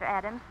age, Mr.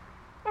 Adams?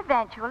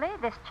 Eventually,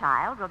 this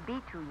child will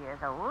be 2 years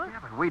old. Yeah,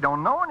 but we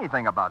don't know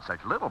anything about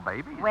such little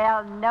babies.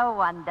 Well, no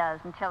one does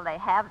until they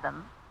have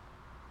them.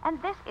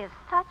 And this is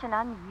such an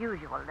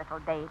unusual little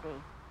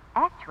baby.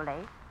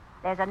 Actually,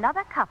 there's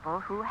another couple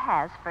who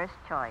has first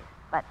choice,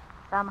 but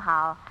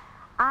somehow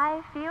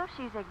I feel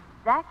she's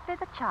exactly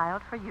the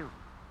child for you.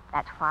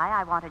 That's why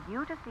I wanted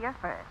you to see her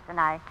first, and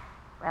I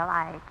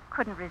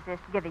couldn't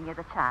resist giving you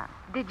the chance.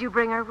 Did you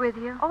bring her with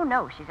you? Oh,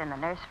 no, she's in the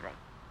nursery.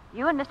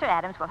 You and Mr.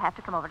 Adams will have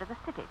to come over to the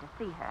city to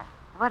see her.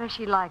 What is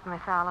she like,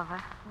 Miss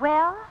Oliver?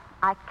 Well,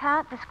 I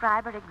can't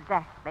describe her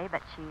exactly,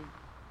 but she's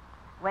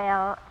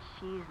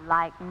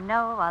like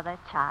no other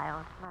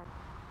child.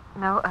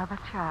 No other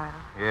child.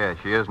 Yeah,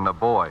 she isn't a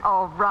boy.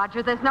 Oh,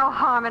 Roger, there's no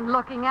harm in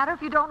looking at her.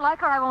 If you don't like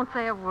her, I won't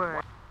say a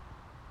word.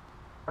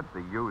 What's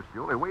the use,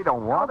 Julie? We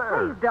don't want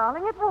her. Please,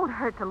 darling, it won't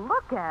hurt to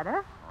look at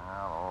her.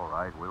 Well, all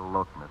right. We'll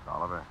look, Miss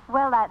Oliver.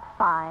 Well, that's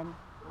fine.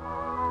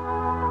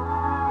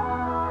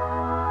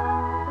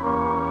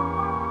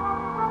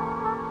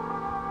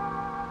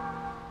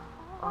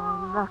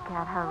 Oh, look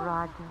at her,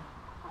 Roger.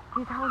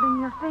 She's holding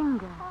your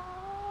finger.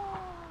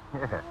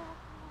 Yeah.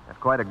 That's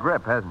quite a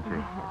grip, hasn't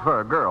she? For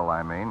a girl,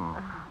 I mean.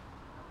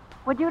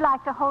 Would you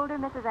like to hold her,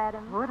 Mrs.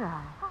 Adams? Would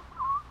I?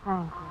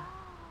 Thank you.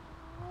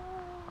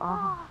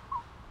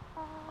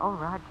 Oh,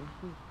 Roger,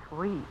 she's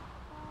sweet.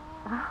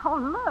 Oh,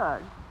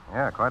 look.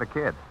 Yeah, quite a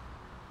kid.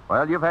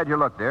 Well, you've had your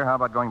look, dear. How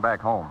about going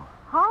back home?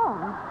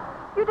 Home?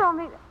 You don't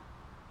mean...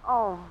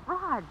 Oh,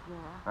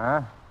 Roger.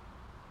 Huh?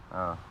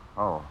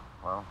 Oh,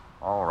 well,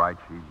 all right.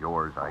 She's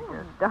yours, I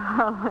guess.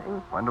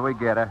 Darling. When do we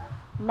get her?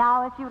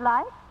 Now, if you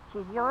like.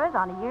 She's yours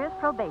on a year's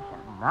probation.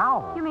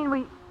 Now? You mean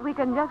we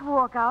can just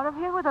walk out of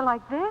here with her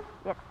like this?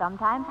 It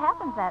sometimes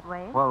happens that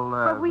way. Well,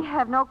 But we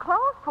have no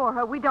clothes for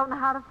her. We don't know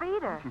how to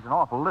feed her. She's an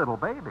awful little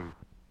baby.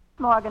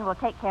 Morgan will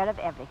take care of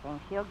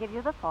everything. She'll give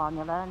you the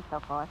formula and so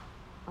forth.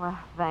 Well,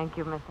 thank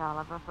you, Miss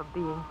Oliver, for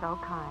being so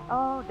kind.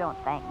 Oh, don't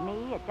thank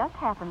me. It just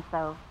happens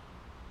so.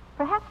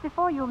 Perhaps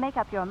before you make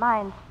up your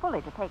minds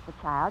fully to take the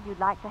child, you'd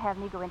like to have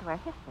me go into her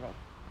history.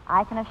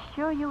 I can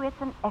assure you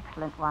it's an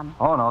excellent one.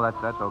 Oh, no,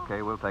 that's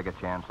okay. We'll take a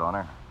chance on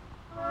her.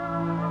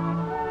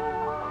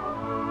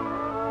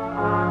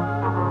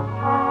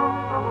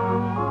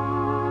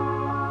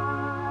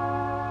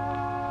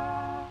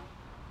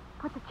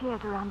 Put the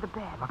chairs around the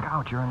bed. Look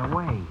out, you're in the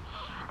way.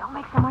 Shh, don't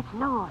make so much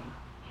noise.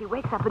 She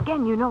wakes up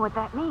again, you know what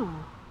that means.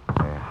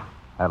 Yeah,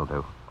 that'll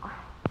do.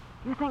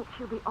 You think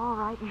she'll be all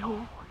right in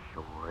here?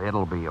 Sure,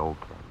 it'll be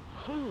okay.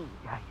 She?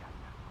 Yeah.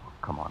 Oh,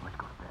 come on, let's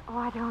go to bed. Oh,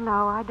 I don't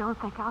know. I don't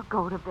think I'll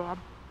go to bed.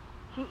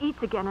 She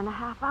eats again in a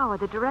half hour.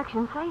 The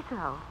directions say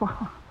so.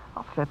 Well,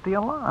 I'll set the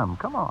alarm.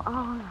 Come on.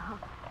 Oh, no.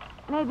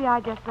 Maybe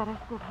I just better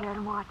sit here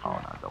and watch her. Oh,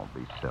 now, don't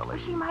be silly.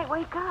 Well, she might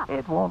wake up.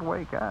 It won't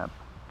wake up.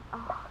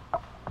 Oh.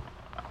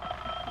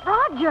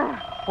 Roger!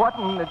 What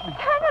in the... Turn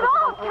it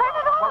off! Turn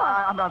it off!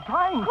 Well, I'm not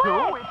trying Quick!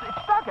 to.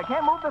 It's stuck. I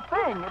can't move the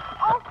thing. It's...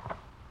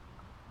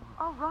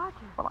 Oh,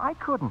 Roger. Well, I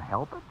couldn't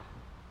help it.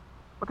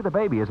 Look at the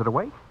baby. Is it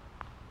awake?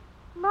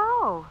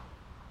 No.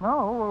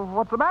 No. Well,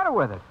 what's the matter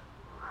with it?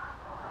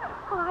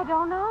 Well, I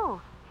don't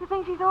know. You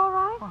think she's all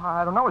right? Well,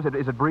 I don't know. Is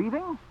it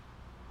breathing?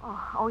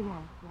 Oh,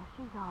 yes. Yes,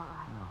 she's all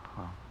right. Oh,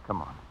 well,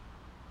 come on.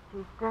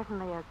 She's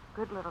certainly a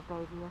good little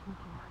baby, isn't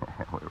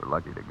she? We were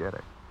lucky to get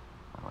her.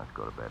 Now, let's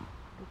go to bed.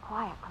 Be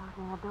quiet,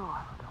 closing the door.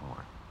 Oh, don't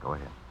worry. Go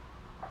ahead.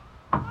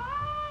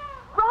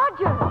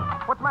 Roger!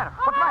 What's the matter?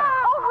 What's the matter?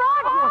 Oh,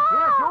 Roger! Oh,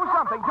 dear, do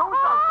something. Do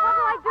something. What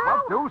do I do?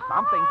 Well, do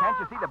something. Can't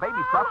you see the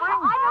baby suffering?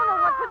 I don't know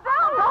what to do.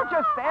 Don't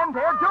just stand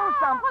there. Do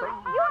something.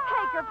 Well, you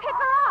take her. Pick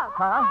her up.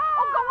 Huh?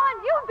 Oh, go on.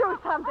 You do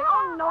something.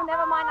 Oh, no,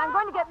 never mind. I'm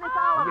going to get Miss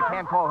Oliver. You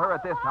can't call her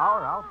at this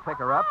hour. I'll pick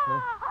her up.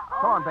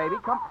 Come on,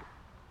 baby. Come.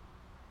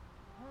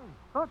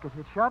 Hey, look, it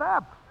shut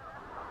up.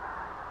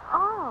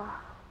 Oh.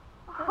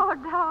 Oh,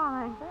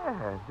 darling.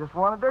 Yeah, just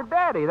wanted her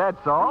daddy,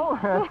 that's all.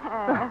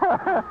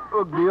 Yeah.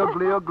 Ugly,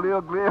 ugly, ugly,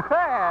 ugly.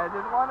 Yeah,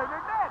 just wanted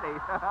her daddy.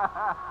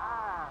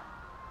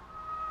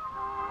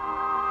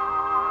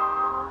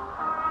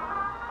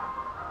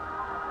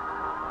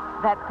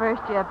 That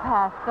first year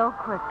passed so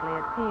quickly,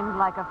 it seemed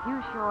like a few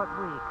short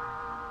weeks.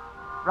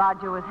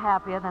 Roger was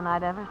happier than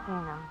I'd ever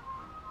seen him.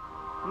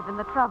 Even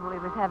the trouble he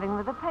was having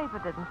with the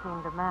paper didn't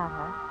seem to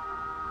matter.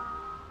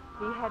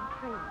 He had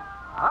trees.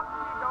 Up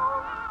she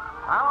goes.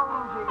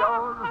 Down she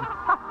goes.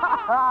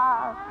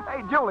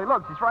 Hey, Julie,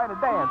 look, she's trying to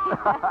dance.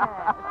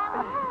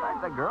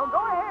 That's a girl. Go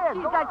ahead.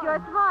 She's go got on. your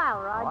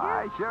smile, Roger.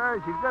 Why,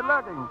 sure, she's good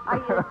looking.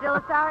 Are you still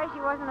sorry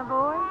she wasn't a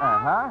boy?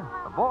 Uh-huh.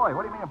 A boy?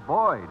 What do you mean a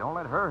boy? Don't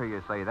let her hear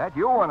you say that.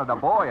 You wanted a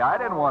boy. I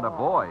didn't want a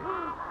boy.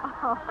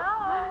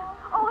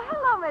 Oh,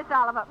 hello, Miss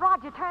Oliver.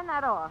 Roger, turn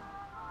that off.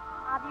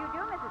 How do you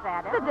do, Mrs.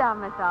 Adams? Sit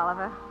down, Miss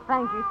Oliver.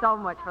 Thank you so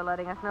much for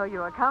letting us know you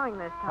were coming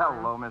this time.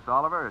 Hello, Miss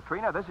Oliver.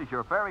 Trina, this is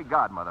your fairy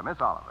godmother, Miss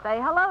Oliver.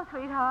 Say hello,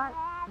 sweetheart.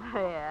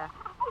 There.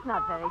 She's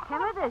not very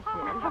timid, is she?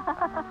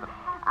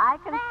 I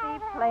can see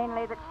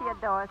plainly that she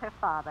adores her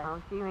father.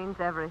 Oh, she means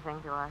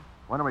everything to us.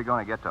 When are we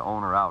going to get to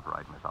own her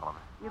outright, Miss Oliver?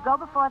 You go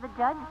before the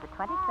judge the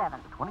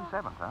 27th.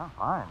 27th, huh?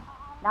 Fine.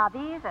 Now,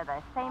 these are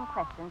the same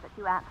questions that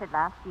you answered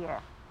last year.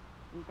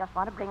 You just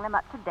want to bring them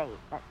up to date.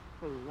 Let's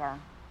see.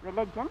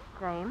 Religion?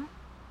 Same.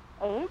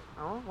 Age?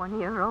 Oh, 1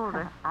 year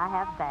older. I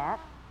have that.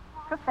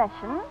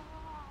 Profession?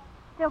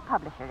 Still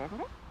publisher,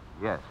 isn't it?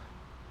 Yes.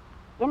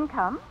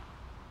 Income?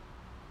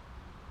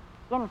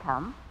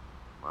 Income?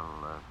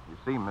 Well, you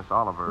see, Miss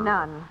Oliver...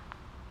 None.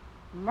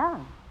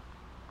 None.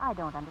 I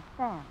don't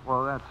understand.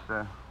 Well,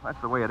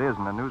 that's the way it is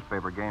in the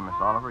newspaper game, Miss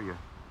Oliver. You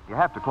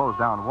have to close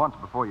down once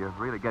before you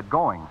really get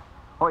going.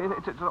 Oh,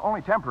 it's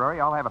only temporary.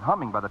 I'll have it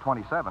humming by the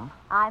 27th.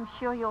 I'm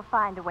sure you'll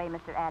find a way,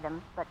 Mr.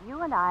 Adams, but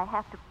you and I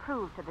have to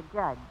prove to the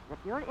judge that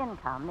your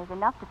income is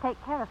enough to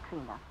take care of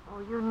Trina. Oh,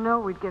 you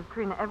know we'd give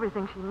Trina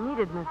everything she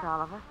needed, Miss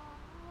Oliver.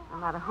 No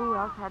matter who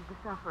else had to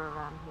suffer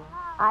around here.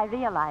 I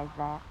realize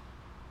that.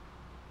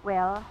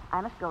 Well,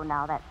 I must go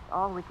now. That's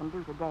all we can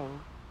do today.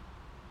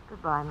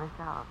 Goodbye, Miss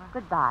Oliver.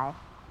 Goodbye.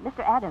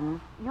 Mr.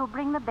 Adams, you'll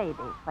bring the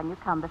baby when you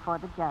come before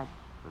the judge.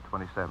 The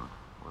 27th.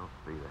 We'll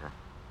be there.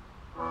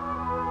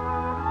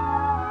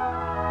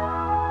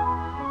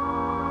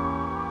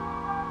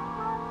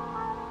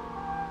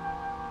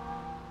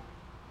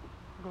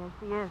 There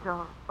she is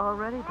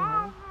already,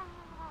 Daddy.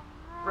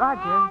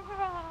 Roger,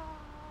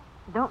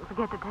 don't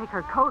forget to take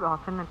her coat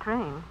off in the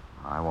train.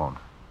 I won't.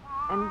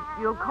 And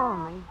you'll call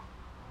me.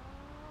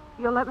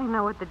 You'll let me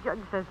know what the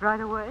judge says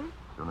right away?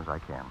 As soon as I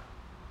can.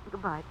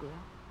 Goodbye, dear.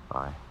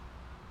 Bye.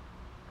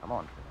 Come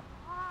on, Trina.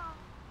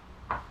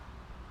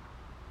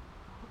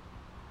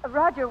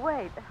 Roger,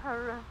 wait.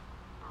 Her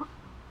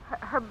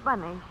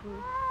bunny,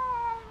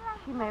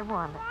 she may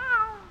want it.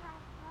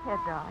 Here,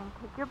 darling,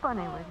 take your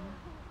bunny with you.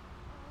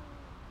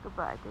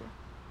 Goodbye, dear.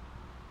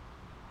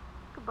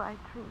 Goodbye,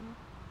 Trina.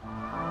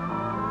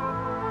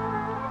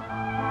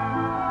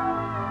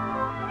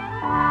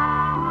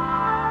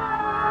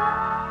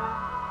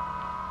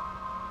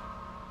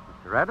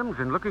 Mr. Adams,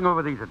 in looking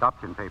over these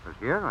adoption papers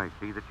here, I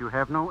see that you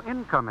have no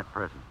income at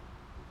present.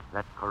 Is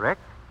that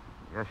correct?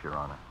 Yes, Your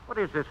Honor. What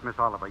is this, Miss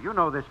Oliver? You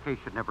know this case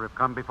should never have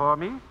come before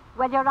me.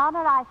 Well, Your Honor,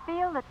 I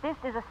feel that this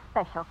is a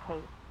special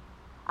case.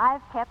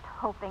 I've kept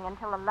hoping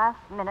until the last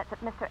minute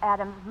that Mr.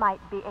 Adams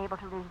might be able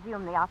to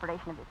resume the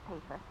operation of his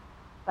paper.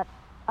 But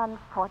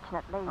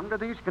unfortunately... Under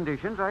these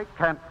conditions, I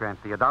can't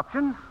grant the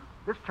adoption.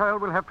 This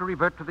child will have to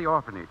revert to the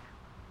orphanage.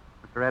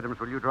 Mr. Adams,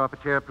 will you draw up a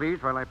chair,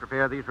 please, while I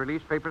prepare these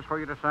release papers for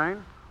you to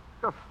sign?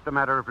 Just a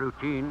matter of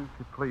routine.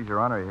 Please, Your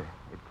Honor,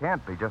 it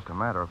can't be just a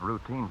matter of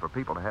routine for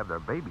people to have their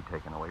baby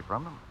taken away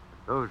from them.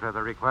 Those are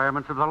the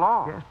requirements of the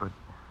law. Yes, but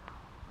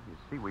you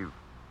see, we've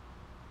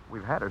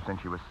had her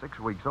since she was 6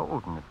 weeks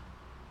old, and it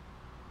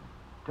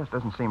just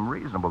doesn't seem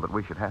reasonable that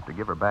we should have to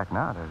give her back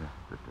now to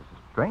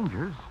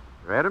strangers.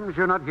 Mr. Adams,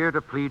 you're not here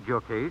to plead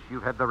your case.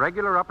 You've had the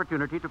regular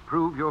opportunity to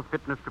prove your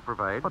fitness to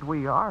provide. But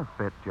we are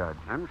fit, Judge.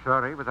 I'm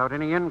sorry. Without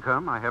any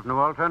income, I have no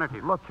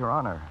alternative. Look, Your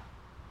Honor,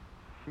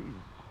 she's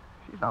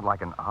not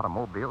like an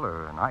automobile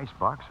or an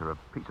icebox or a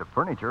piece of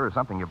furniture or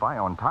something you buy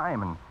on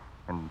time,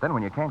 and then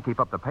when you can't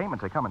keep up the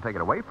payments, they come and take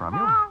it away from you.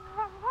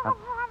 Now,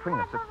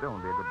 Trina, sit still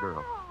and be a good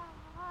girl.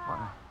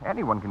 Well,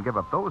 anyone can give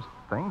up those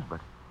things, but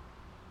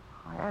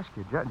I ask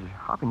you, Judge,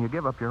 how can you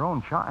give up your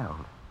own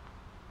child?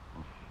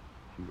 And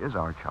she is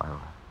our child,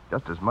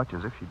 just as much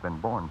as if she'd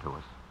been born to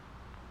us.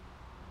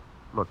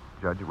 Look,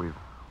 Judge,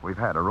 we've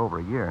had her over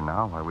a year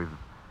now. Why, we've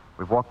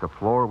walked the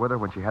floor with her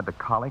when she had the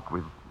colic.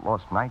 We've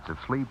lost nights of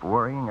sleep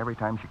worrying every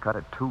time she cut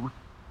a tooth.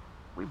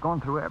 We've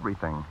gone through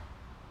everything.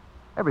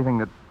 Everything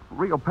that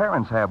real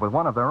parents have with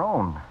one of their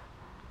own.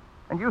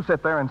 And you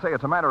sit there and say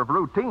it's a matter of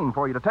routine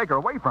for you to take her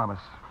away from us.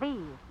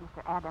 Please,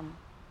 Mr. Adams.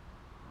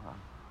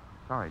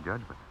 Sorry,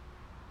 Judge, but...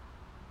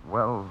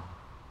 Well,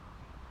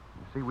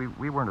 you see,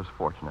 we weren't as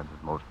fortunate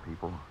as most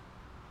people.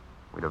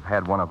 We'd have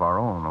had one of our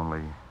own,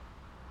 only...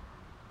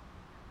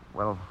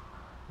 Well,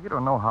 you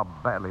don't know how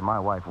badly my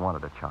wife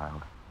wanted a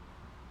child.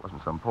 It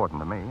wasn't so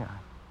important to me. I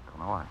don't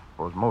know. I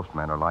suppose most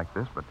men are like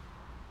this, but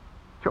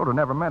children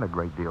never meant a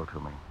great deal to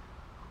me.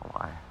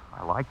 Oh,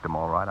 I liked them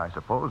all right, I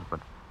suppose,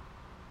 but...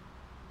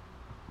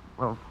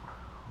 Well,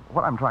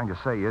 what I'm trying to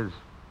say is...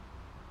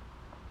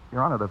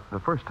 Your Honor,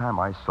 the first time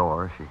I saw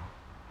her, she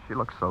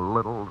looked so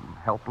little and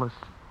helpless.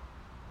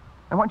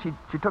 And when she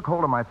took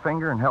hold of my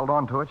finger and held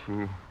on to it, she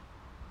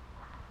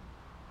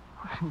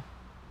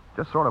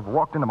just sort of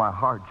walked into my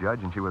heart,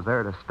 Judge, and she was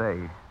there to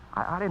stay.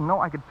 I didn't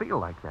know I could feel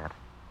like that.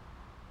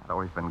 I'd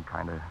always been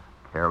kind of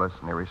careless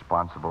and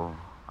irresponsible.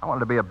 I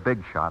wanted to be a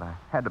big shot. I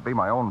had to be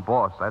my own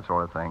boss, that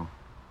sort of thing.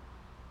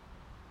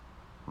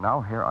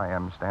 Now here I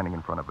am standing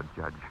in front of a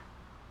judge,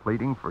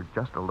 pleading for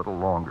just a little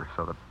longer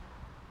so that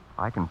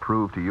I can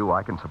prove to you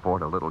I can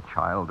support a little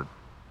child that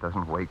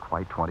doesn't weigh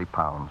quite 20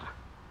 pounds.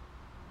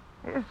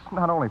 It's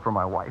not only for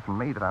my wife and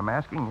me that I'm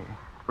asking.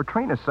 It's for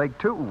Trina's sake,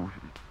 too.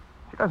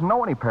 She doesn't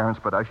know any parents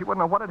but us. She wouldn't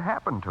know what had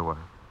happened to her.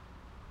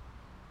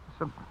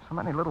 So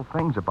many little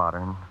things about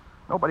her, and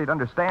nobody'd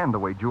understand the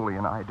way Julie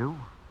and I do.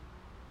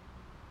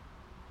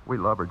 We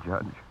love her,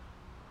 Judge.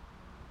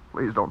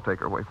 Please don't take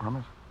her away from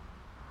us.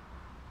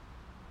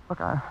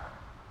 Look,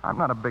 I'm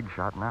not a big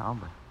shot now,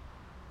 but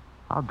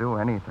I'll do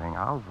anything.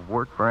 I'll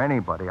work for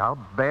anybody. I'll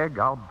beg,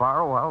 I'll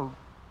borrow,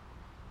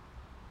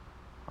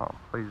 Oh,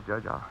 please,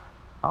 Judge,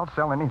 I'll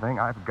sell anything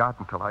I've got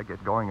until I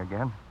get going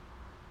again.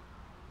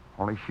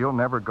 Only she'll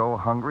never go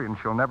hungry, and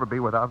she'll never be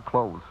without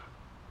clothes.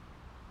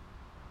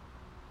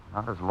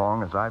 Not as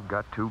long as I've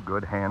got two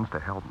good hands to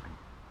help me.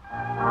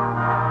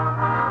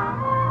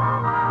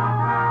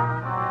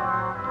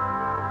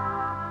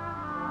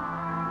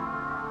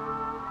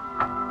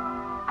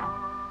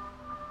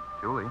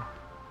 Julie.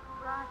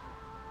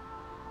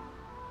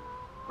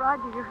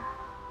 Roger, you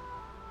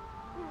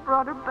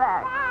brought her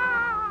back.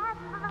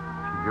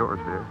 She's yours,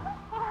 dear.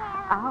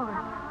 Ours.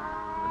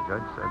 The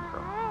judge said so.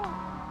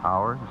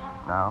 Ours,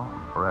 now,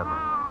 and forever.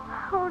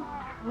 Oh,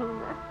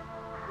 Trina.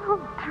 Oh,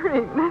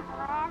 Trina.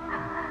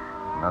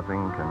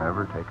 Nothing can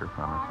ever take her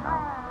from us now.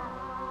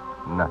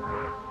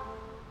 Nothing.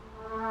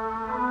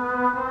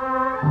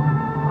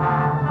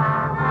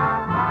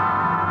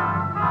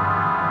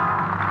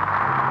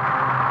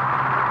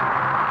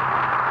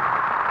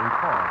 We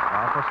pause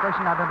now for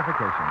station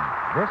identification.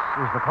 This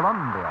is the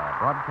Columbia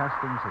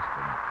Broadcasting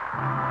System.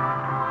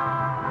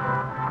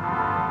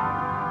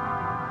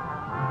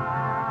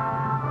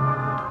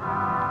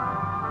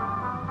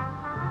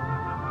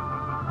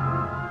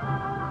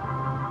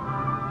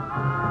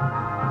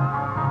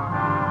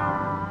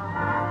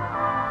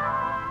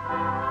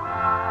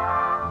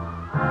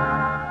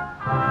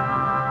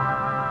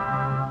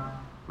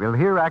 We'll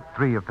hear Act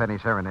 3 of Penny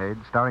Serenade,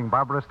 starring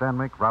Barbara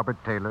Stanwyck,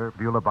 Robert Taylor,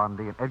 Beulah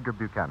Bondi, and Edgar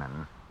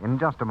Buchanan, in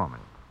just a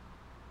moment.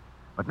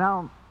 But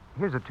now,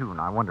 here's a tune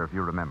I wonder if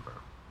you remember. Do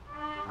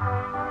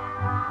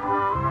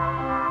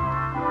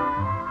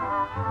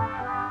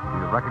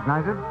you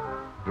recognize it?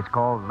 It's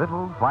called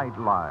Little White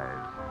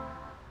Lies.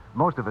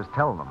 Most of us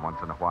tell them once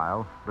in a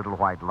while, little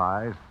white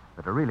lies,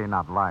 that are really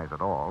not lies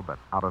at all, but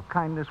out of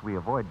kindness we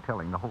avoid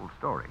telling the whole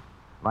story.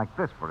 Like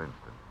this, for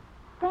instance.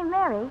 Say,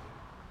 Mary,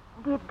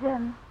 did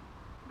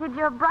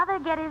your brother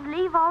get his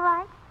leave all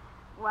right?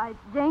 Why,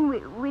 Jane,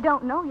 we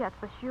don't know yet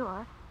for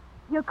sure.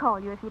 He'll call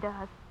you if he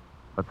does.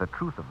 But the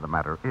truth of the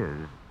matter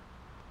is...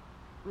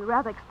 We're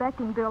rather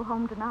expecting Bill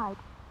home tonight.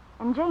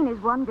 And Jane is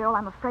one girl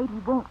I'm afraid he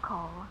won't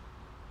call.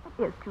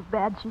 It is too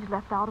bad she's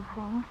left out of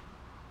things.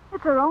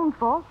 It's her own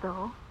fault,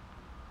 though.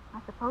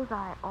 I suppose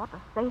I ought to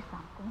say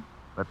something.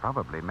 But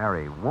probably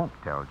Mary won't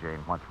tell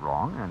Jane what's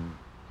wrong, and...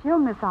 She'll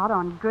miss out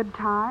on good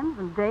times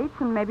and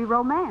dates and maybe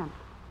romance.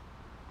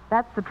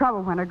 That's the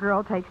trouble when a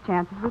girl takes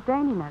chances with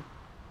daintiness.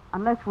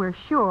 Unless we're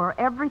sure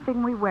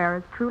everything we wear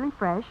is truly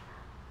fresh,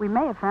 we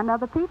may offend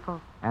other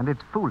people. And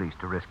it's foolish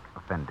to risk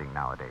offending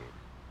nowadays.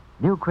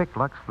 New Quick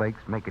Lux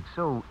Flakes make it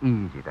so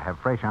easy to have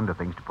fresh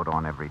underthings to put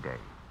on every day.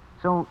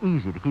 So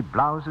easy to keep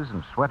blouses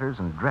and sweaters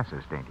and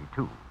dresses dainty,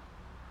 too.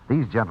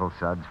 These gentle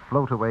suds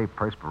float away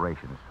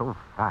perspiration so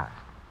fast.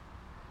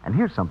 And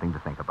here's something to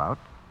think about.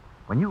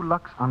 When you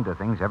Lux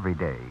underthings every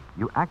day,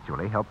 you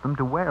actually help them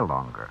to wear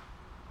longer.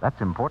 That's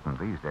important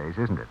these days,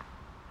 isn't it?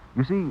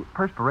 You see,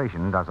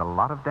 perspiration does a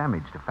lot of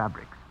damage to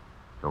fabrics,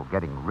 so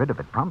getting rid of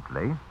it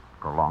promptly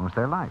prolongs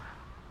their life.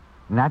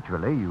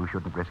 Naturally, you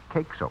shouldn't risk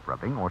cake soap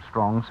rubbing or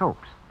strong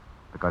soaps,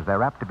 because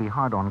they're apt to be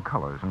hard on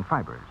colors and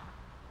fibers.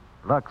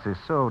 Lux is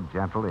so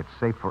gentle, it's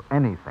safe for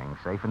anything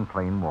safe in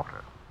plain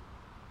water.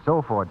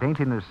 So for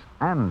daintiness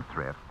and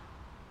thrift,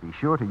 be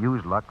sure to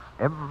use Lux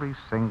every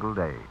single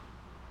day.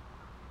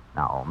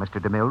 Now, Mr.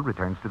 DeMille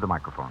returns to the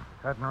microphone.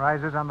 Curtain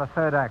rises on the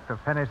third act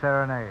of Penny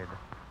Serenade,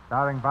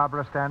 starring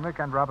Barbara Stanwyck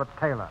and Robert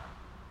Taylor,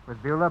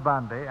 with Beulah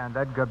Bondi and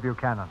Edgar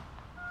Buchanan.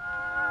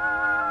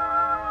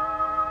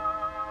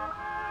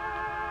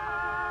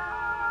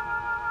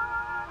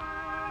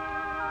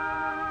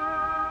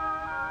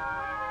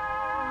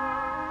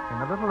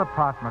 In a little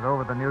apartment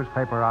over the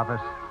newspaper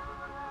office,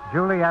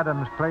 Julie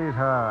Adams plays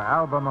her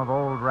album of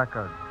old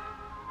records,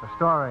 the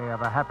story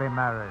of a happy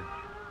marriage.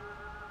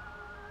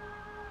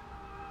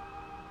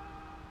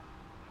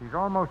 She's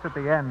almost at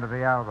the end of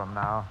the album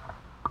now.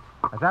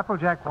 As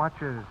Applejack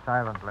watches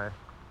silently,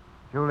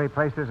 Julie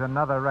places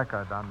another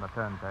record on the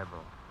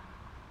turntable.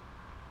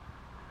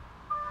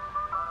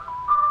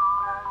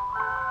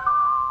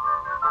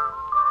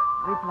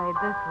 We played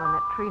this one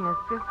at Trina's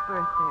 5th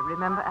birthday.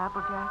 Remember,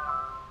 Applejack?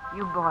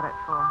 You bought it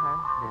for her.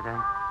 Did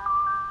I?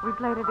 We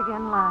played it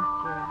again last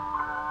year,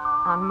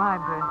 on my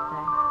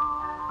birthday.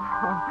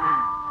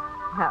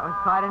 That was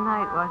quite a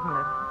night, wasn't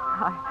it?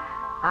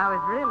 I was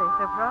really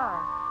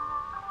surprised.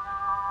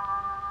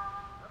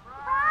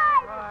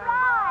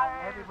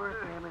 Happy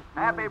birthday, Miss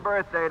Happy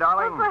birthday,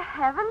 darling. Well, for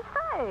heaven's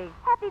sake.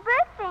 Happy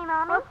birthday,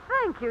 Mommy. Well,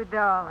 thank you,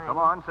 darling. Come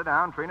on, sit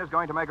down. Trina's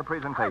going to make a I'd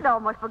presentation.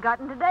 almost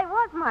forgotten today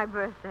was my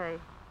birthday.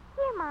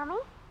 Here, Mommy.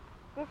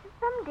 This is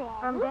from Daddy.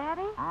 From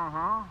Daddy?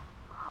 Mm-hmm.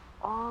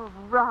 Oh,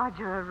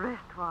 Roger, a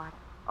wristwatch.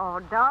 Oh,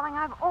 darling,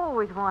 I've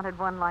always wanted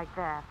one like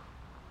that.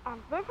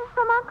 And this is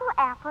from Uncle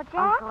Applejack.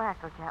 Uncle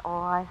Applejack.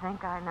 Oh, I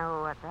think I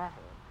know what that is.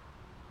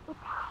 It's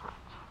a handkerchief.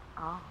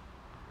 Oh.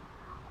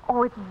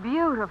 Oh, it's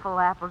beautiful,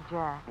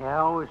 Applejack. Yeah, I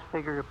always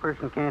figure a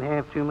person can't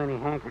have too many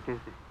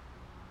handkerchiefs.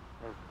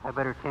 I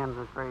better tend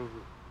the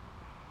crazy.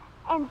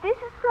 And this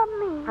is from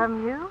me.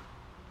 From you?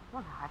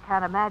 Well, I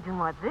can't imagine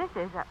what this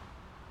is.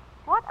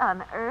 What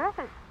on earth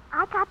is...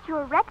 I got you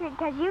a record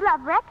because you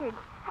love records.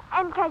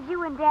 And because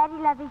you and Daddy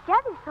love each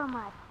other so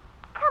much.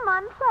 Come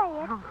on,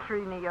 play it. Oh,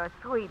 Trina, you're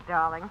sweet,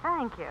 darling.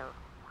 Thank you.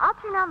 I'll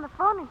turn on the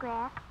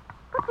phonograph.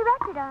 Put the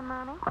record on,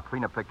 Mommy.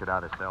 Trina picked it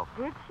out herself.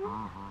 Did she?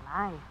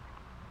 Nice.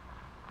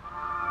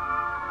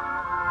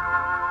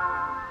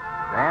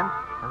 Dance,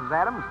 Mrs.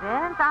 Adams?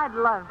 Dance? I'd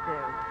love to.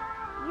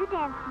 You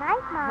dance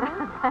nice,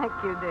 Mommy. Thank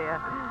you, dear.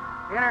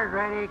 Dinner's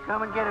ready.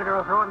 Come and get it or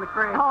I'll throw it in the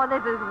crib. Oh,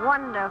 this is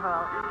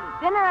wonderful.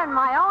 Dinner in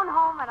my own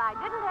home, and I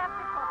didn't have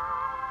to cook.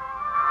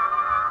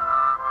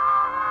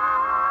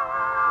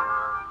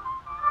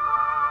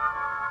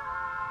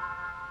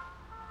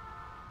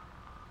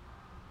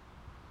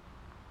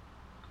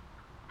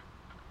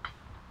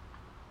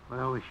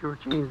 Well, we sure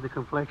changed the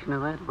complexion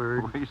of that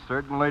bird. We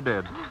certainly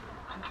did.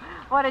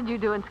 What did you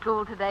do in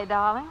school today,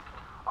 darling?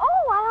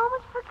 Oh, I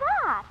almost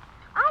forgot.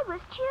 I was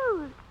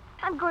choosed.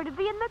 I'm going to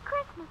be in the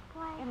Christmas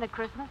play. In the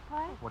Christmas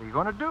play? What are you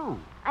going to do?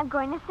 I'm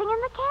going to sing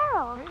in the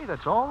carols. Hey,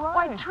 that's all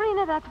Why, right.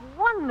 Trina, that's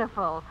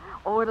wonderful.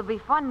 Oh, it'll be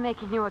fun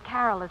making you a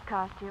carolers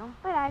costume.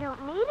 But I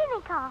don't need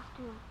any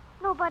costume.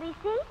 Nobody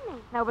sees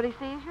me. Nobody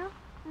sees you?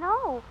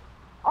 No.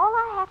 All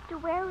I have to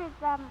wear is,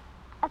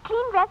 a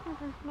clean dress and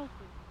some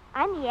sneakers.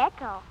 I'm the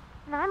echo,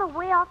 and I'm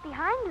away off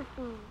behind the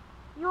scenes.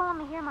 You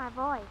only hear my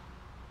voice.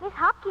 Miss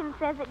Hopkins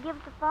says it gives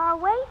a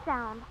faraway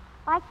sound,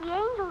 like the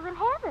angels in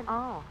heaven.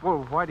 Oh.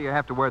 Well, why do you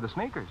have to wear the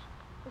sneakers?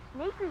 The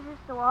sneakers is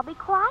so I'll be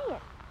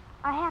quiet.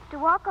 I have to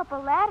walk up a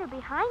ladder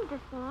behind the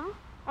scenes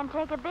and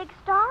take a big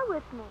star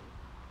with me.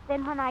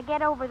 Then when I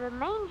get over the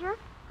manger,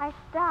 I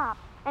stop,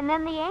 and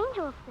then the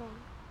angels sing.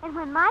 And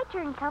when my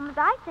turn comes,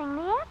 I sing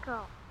the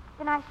echo.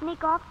 Then I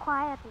sneak off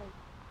quietly.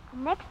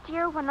 And next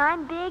year, when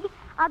I'm big,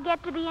 I'll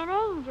get to be an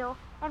angel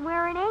and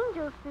wear an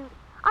angel suit.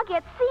 I'll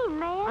get seen,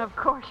 man. Of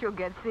course you'll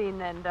get seen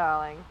then,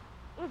 darling.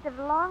 Is it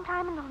a long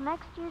time until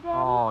next year, Daddy?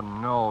 Oh,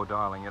 no,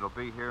 darling. It'll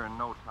be here in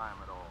no time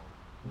at all.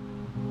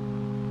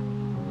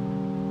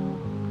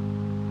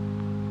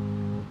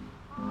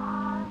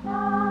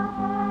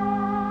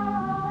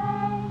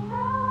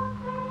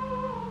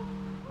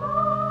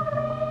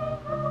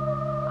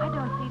 I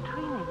don't see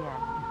Trina yet.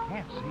 You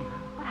can't see her.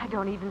 But I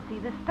don't even see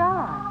the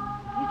star.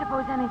 Do you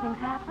suppose anything's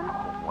happened?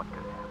 Oh, what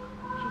could happen?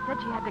 She said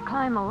she had to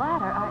climb a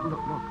ladder. Look.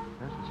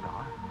 There's the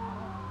star.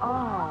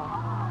 Oh.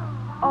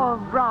 Oh,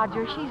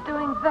 Roger, she's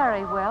doing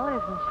very well,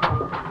 isn't she?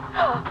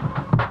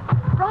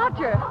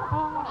 Roger!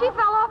 She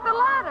fell off the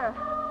ladder.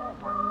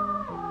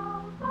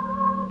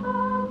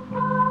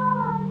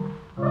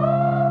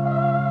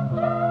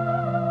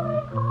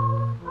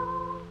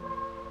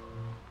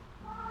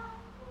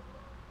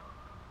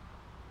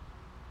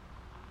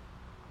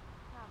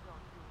 Now,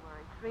 don't you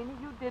worry, Trina.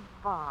 You did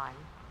fine.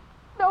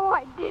 No,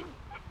 I didn't.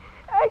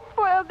 I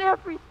spoiled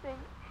everything.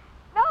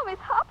 Now Miss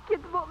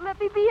Hopkins won't let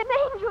me be an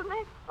angel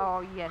next. Oh,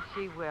 yes,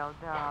 she will,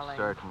 darling.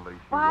 Certainly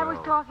she Well, I will.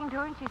 was talking to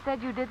her, and she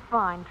said you did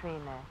fine,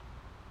 Trina.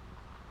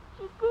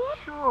 She did?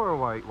 Sure.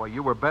 Why,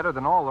 you were better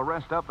than all the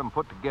rest of them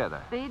put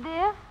together. See,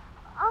 dear?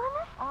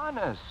 Honest?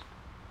 Honest.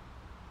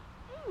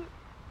 Gee,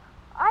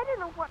 I don't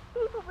know what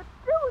people would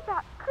do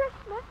without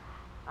Christmas.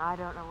 I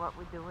don't know what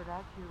we'd do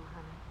without you,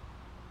 honey.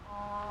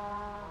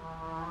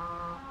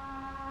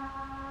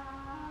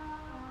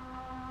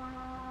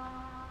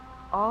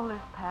 All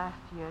this past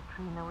year,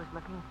 Trina was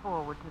looking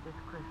forward to this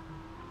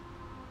Christmas.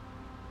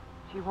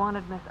 She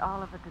wanted Miss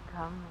Oliver to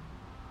come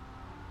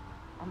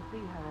and see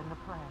her in the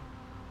play.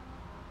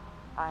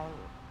 I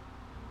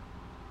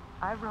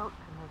wrote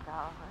to Miss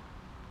Oliver.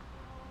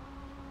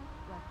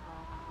 Yes,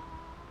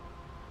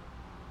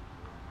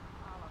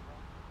 Oliver,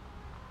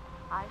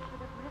 I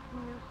should have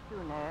written you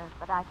sooner,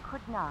 but I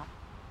could not.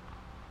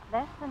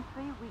 Less than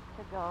 3 weeks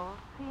ago,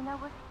 Trina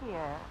was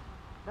here,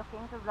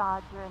 looking to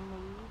Roger and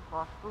me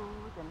for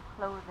food and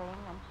clothing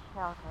and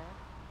shelter,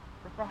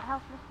 with the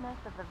helplessness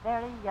of the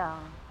very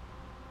young.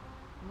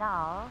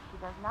 Now she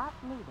does not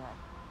need us.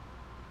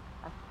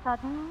 A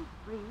sudden,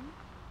 brief,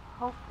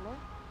 hopeless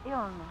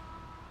illness.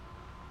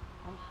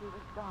 And she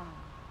was gone.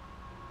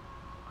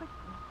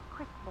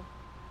 Quickly.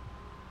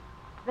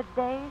 The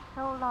day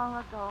so long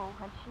ago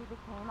when she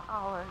became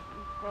ours,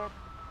 we said,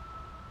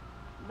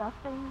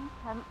 nothing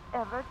can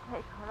ever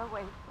take her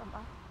away from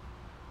us.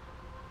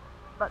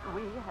 But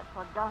we had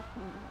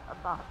forgotten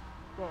about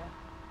death.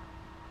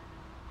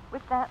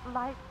 With that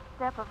light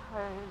step of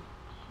hers,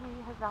 she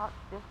has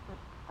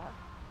outdistanced us.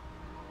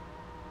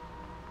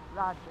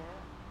 Roger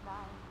and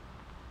I.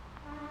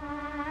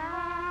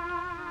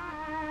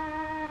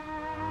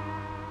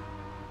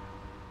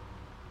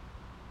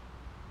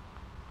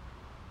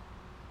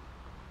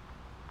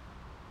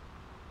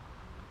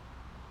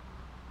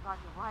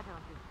 Roger, why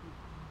don't you speak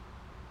to me?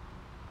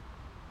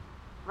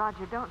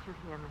 Roger, don't you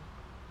hear me?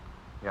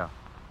 Yeah.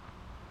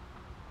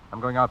 I'm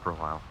going out for a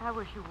while. I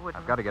wish you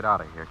wouldn't. I've got to get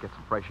out of here, get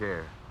some fresh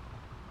air.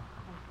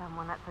 There's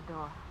someone at the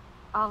door.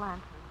 I'll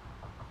answer it.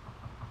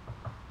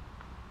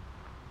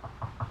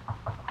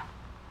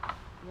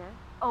 Yes?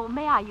 Oh,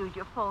 may I use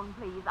your phone,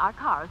 please? Our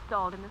car is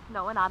stalled in the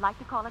snow, and I'd like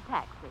to call a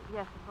taxi.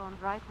 Yes, the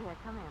phone's right there.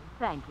 Come in.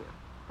 Thank you.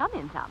 Come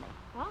in, Tommy.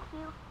 Thank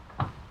you.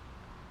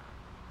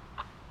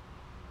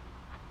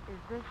 Is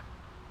this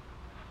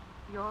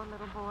your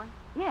little boy?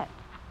 Yes.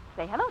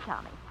 Say hello,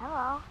 Tommy.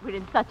 Hello. We're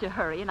in such a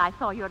hurry, and I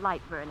saw your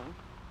light burning.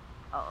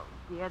 Oh,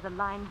 dear, the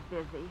line's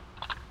busy.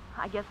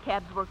 I guess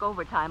cabs work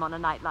overtime on a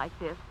night like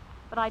this.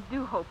 But I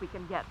do hope we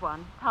can get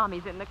one.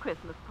 Tommy's in the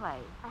Christmas play.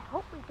 I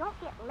hope we don't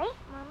get late,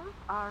 Mommy.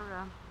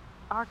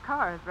 Our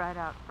car is right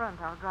out front.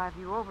 I'll drive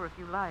you over if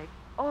you like.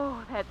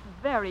 Oh, that's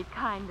very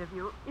kind of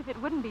you. If it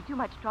wouldn't be too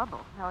much trouble.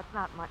 No, it's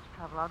not much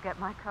trouble. I'll get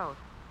my coat.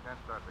 Can't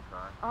start the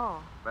car.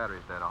 Oh.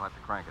 Battery's dead. I'll have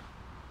to crank it.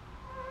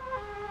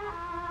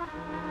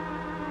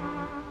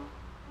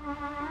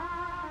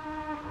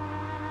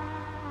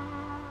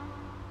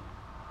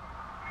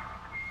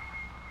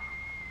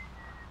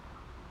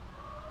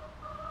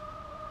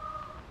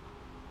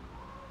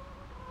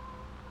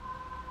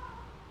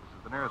 This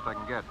is the nearest I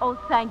can get. Oh,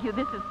 thank you.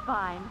 This is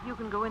fine. You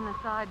can go in the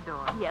side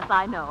door. Yes,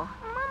 I know.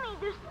 Mommy,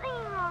 they're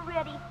singing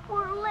already.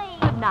 We're late.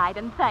 Good night,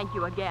 and thank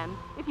you again.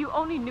 If you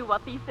only knew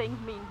what these things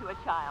mean to a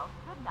child.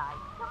 Good night.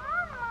 Come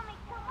on, Mommy,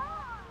 come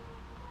on.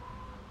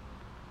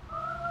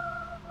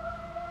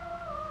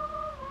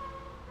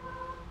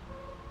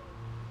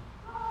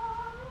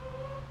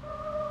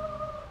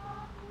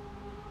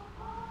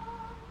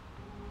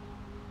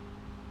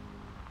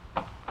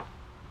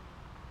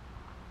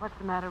 What's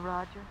the matter,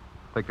 Roger?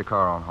 Take the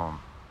car on home.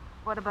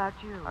 What about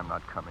you? I'm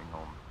not coming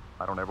home.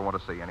 I don't ever want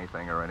to see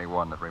anything or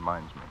anyone that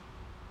reminds me.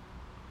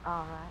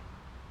 All right.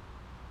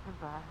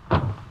 Goodbye.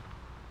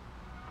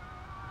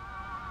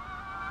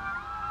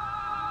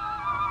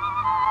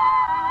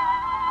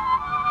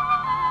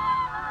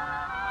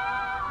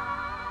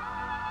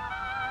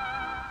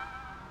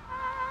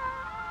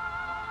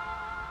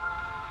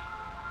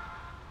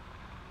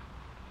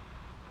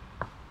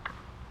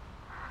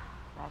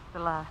 That's the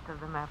last of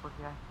them,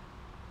 Applejack.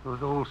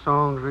 Those old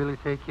songs really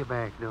take you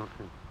back, don't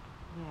they?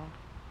 Yes,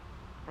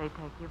 they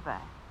take you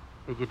back.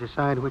 Did you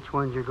decide which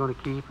ones you're going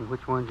to keep and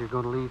which ones you're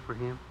going to leave for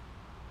him?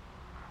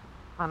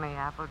 Funny,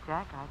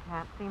 Applejack, I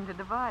can't seem to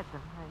divide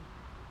them.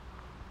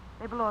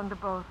 They belong to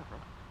both of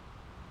us.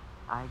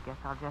 I guess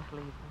I'll just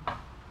leave them.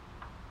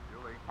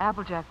 Julie.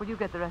 Applejack, will you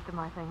get the rest of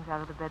my things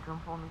out of the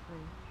bedroom for me,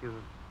 please? Sure.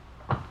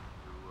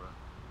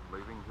 You,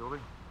 leaving, Julie?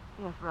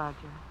 Yes,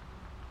 Roger.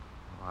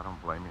 Well, I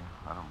don't blame you.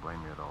 I don't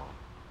blame you at all.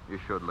 You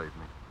should leave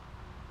me.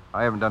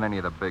 I haven't done any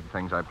of the big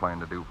things I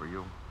planned to do for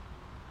you.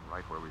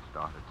 Right where we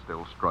started,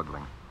 still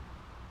struggling.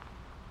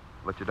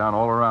 Let you down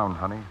all around,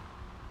 honey.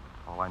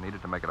 All I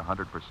needed to make it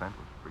 100% was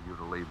for you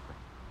to leave me.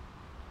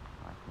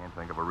 I can't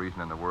think of a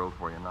reason in the world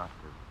for you not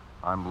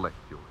to. I'm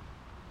licked, Julie.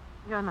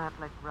 You're not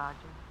licked, Roger.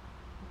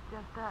 It's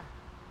just us.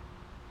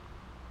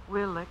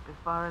 We're licked as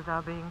far as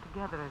our being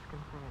together is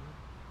concerned.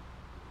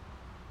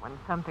 When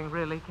something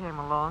really came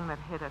along that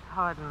hit us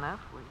hard enough,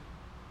 we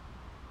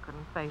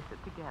couldn't face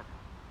it together.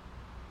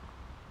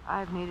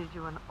 I've needed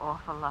you an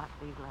awful lot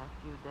these last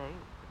few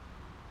days.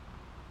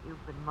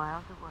 You've been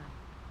miles away.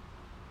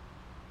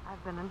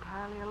 I've been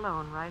entirely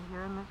alone right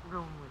here in this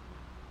room with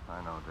you.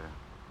 I know, dear.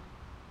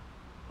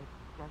 It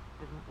just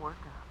didn't work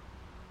out.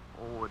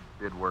 Oh, it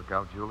did work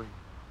out, Julie.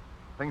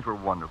 Things were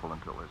wonderful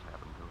until this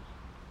happened to us.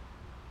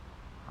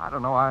 I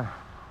don't know, I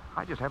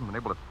just haven't been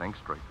able to think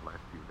straight the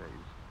last few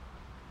days.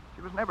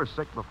 She was never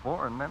sick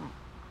before, and then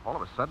all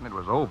of a sudden it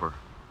was over.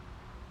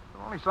 There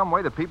was only some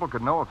way that people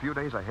could know a few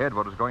days ahead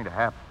what was going to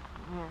happen.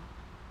 Yeah.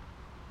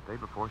 The day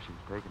before she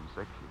was taken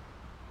sick,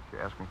 she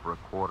asked me for a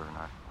quarter, and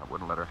I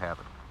wouldn't let her have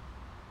it.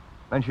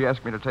 Then she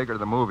asked me to take her to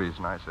the movies,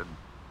 and I said,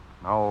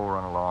 no,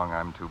 run along,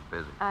 I'm too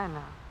busy. I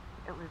know.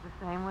 It was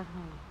the same with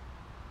me.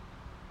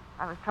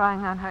 I was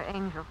trying on her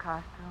angel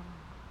costume.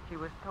 She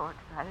was so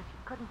excited she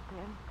couldn't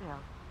stand still.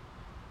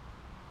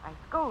 I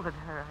scolded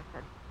her. I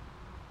said,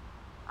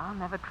 I'll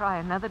never try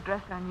another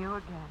dress on you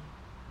again.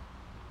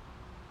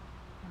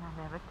 And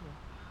I never did.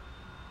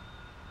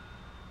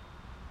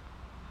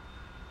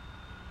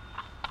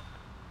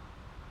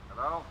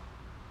 Hello?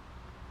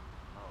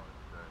 Oh,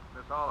 it's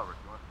Miss Oliver.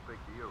 She wants to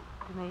speak to you.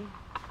 To me?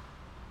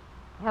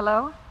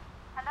 Hello?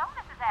 Hello,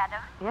 Mrs.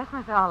 Adams. Yes,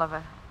 Miss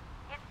Oliver.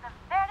 It's a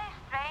very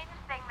strange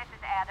thing, Mrs.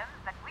 Adams,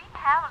 but we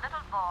have a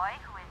little boy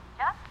who is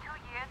just 2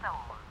 years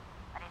old.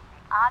 But it's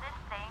the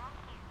oddest thing.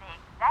 He's the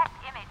exact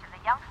image of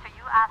the youngster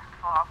you asked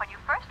for when you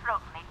first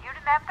wrote me. Do you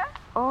remember?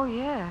 Oh,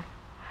 yes.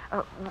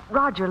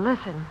 Roger,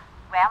 listen.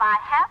 Well, I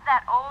have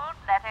that old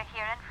letter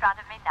here in front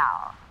of me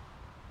now.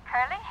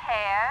 Curly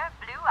hair,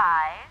 blue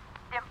eyes,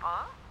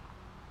 dimples.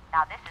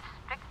 Now, this is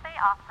strictly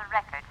off the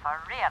record, for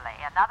really,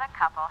 another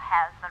couple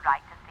has the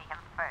right to see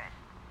him first.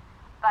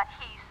 But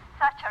he's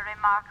such a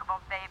remarkable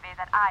baby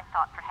that I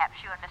thought perhaps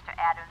you and Mr.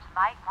 Adams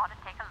might want to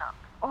take a look.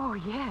 Oh,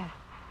 yes.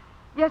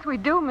 Yes, we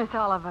do, Miss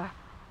Oliver.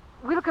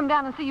 We'll come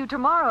down and see you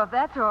tomorrow, if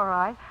that's all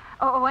right.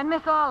 Oh, and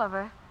Miss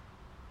Oliver,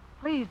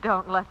 please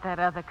don't let that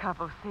other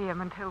couple see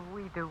him until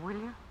we do, will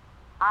you?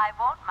 I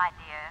won't, my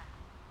dear.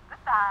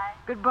 Goodbye.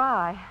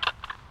 Goodbye.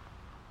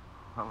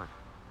 Well,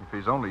 if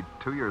he's only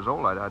 2 years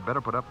old, I'd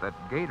better put up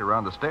that gate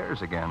around the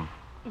stairs again.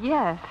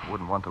 Yes.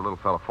 Wouldn't want the little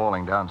fella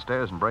falling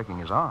downstairs and breaking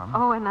his arm.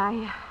 Oh, and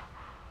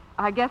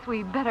I guess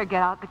we better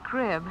get out the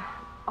crib.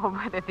 Oh,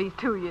 but if he's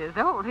 2 years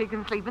old, he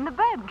can sleep in the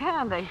bed,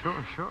 can't he?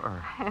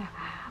 Sure.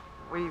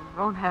 We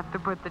won't have to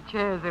put the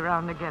chairs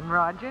around again,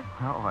 Roger.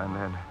 Oh,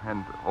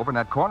 and over in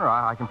that corner,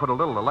 I can put a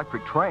little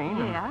electric train.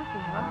 Yeah, I see.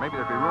 And maybe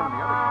there'd be room in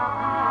the other corner.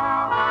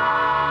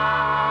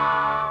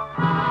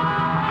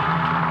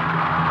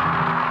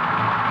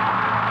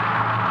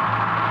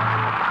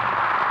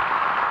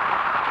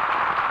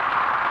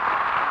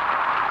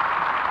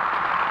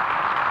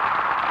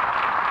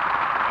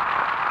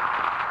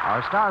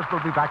 Our stars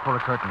will be back for a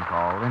curtain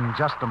call in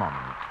just a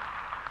moment.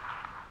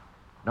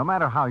 No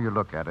matter how you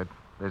look at it,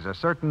 there's a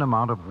certain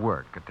amount of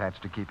work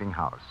attached to keeping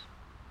house.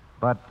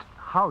 But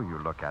how you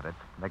look at it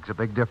makes a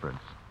big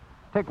difference.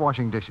 Take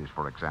washing dishes,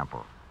 for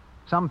example.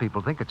 Some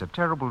people think it's a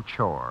terrible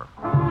chore.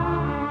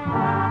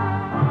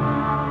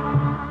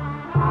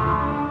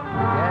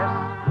 Yes,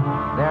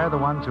 they're the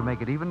ones who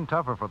make it even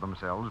tougher for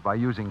themselves by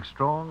using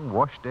strong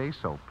wash-day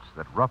soaps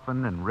that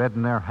roughen and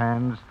redden their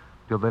hands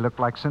till they look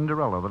like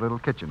Cinderella, the little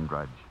kitchen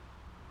drudge.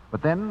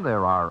 But then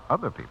there are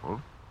other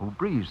people who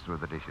breeze through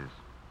the dishes.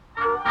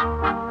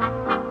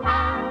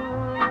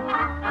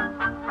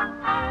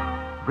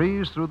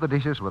 Breeze through the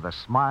dishes with a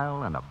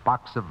smile and a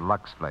box of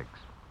Lux Flakes,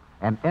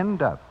 and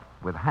end up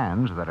with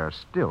hands that are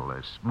still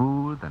as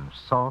smooth and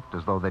soft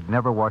as though they'd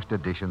never washed a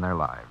dish in their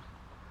lives.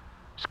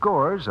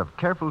 Scores of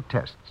careful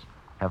tests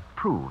have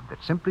proved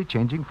that simply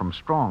changing from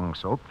strong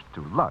soaps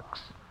to Lux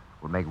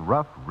will make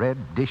rough, red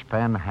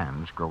dishpan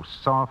hands grow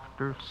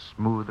softer,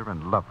 smoother,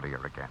 and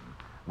lovelier again,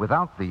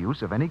 without the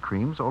use of any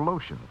creams or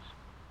lotions.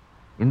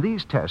 In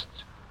these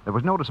tests, there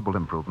was noticeable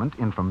improvement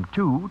in from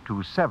 2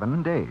 to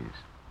 7 days.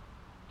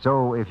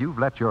 So if you've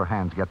let your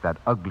hands get that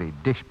ugly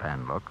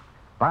dishpan look,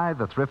 buy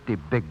the thrifty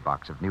big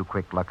box of New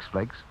Quick Lux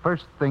Flakes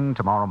first thing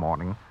tomorrow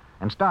morning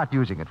and start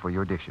using it for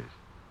your dishes.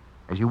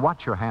 As you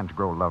watch your hands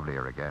grow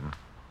lovelier again,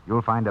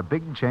 you'll find a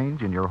big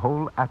change in your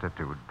whole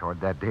attitude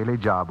toward that daily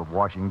job of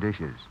washing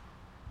dishes.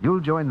 You'll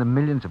join the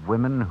millions of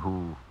women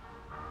who...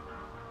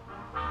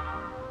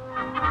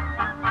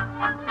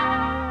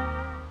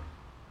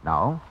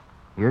 Now,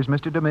 here's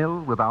Mr.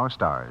 DeMille with our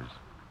stars.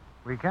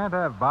 We can't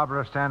have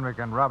Barbara Stanwyck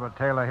and Robert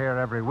Taylor here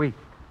every week,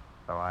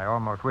 though I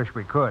almost wish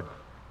we could.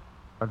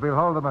 But we'll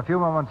hold them a few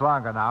moments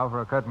longer now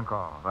for a curtain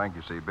call. Thank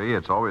you, C.B.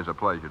 It's always a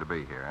pleasure to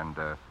be here. And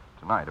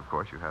tonight, of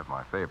course, you have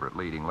my favorite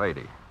leading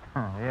lady.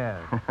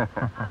 Yes.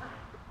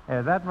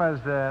 Yeah, that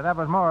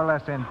was more or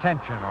less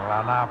intentional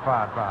on our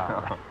part,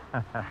 Bob.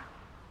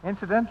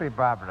 Incidentally,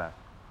 Barbara,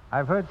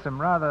 I've heard some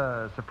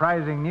rather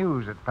surprising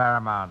news at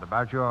Paramount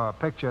about your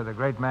picture, The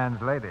Great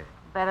Man's Lady.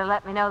 Better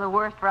let me know the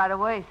worst right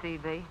away,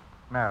 C.B.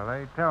 Well,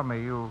 they tell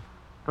me you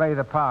play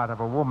the part of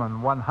a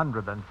woman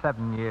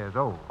 107 years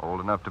old. Old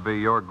enough to be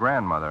your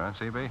grandmother, huh,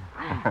 C.B.?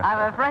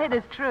 I'm afraid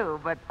it's true,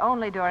 but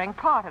only during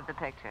part of the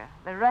picture.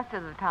 The rest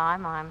of the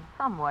time, I'm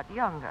somewhat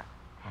younger.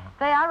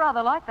 Say, I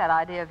rather like that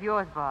idea of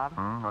yours, Bob.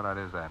 What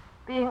idea is that?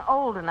 Being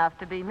old enough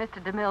to be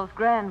Mr. DeMille's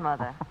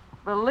grandmother.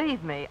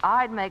 Believe me,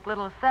 I'd make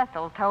little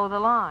Cecil toe the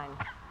line.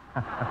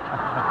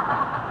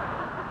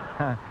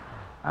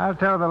 I'll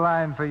toe the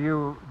line for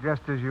you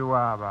just as you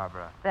are,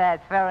 Barbara.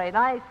 That's very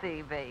nice,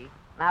 C.B.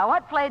 Now,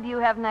 what play do you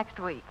have next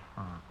week?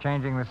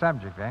 Changing the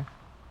subject, eh?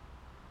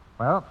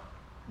 Well,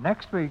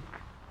 next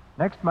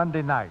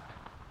Monday night,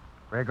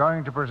 we're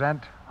going to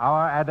present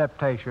our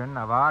adaptation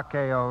of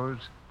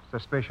RKO's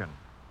Suspicion.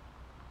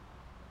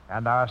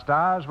 And our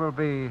stars will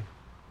be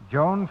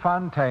Joan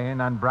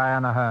Fontaine and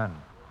Brian Ahern.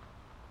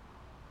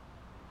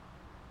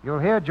 You'll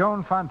hear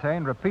Joan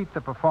Fontaine repeat the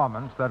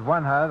performance that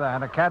won her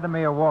an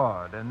Academy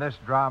Award in this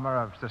drama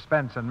of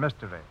suspense and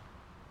mystery.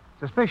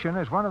 Suspicion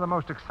is one of the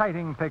most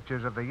exciting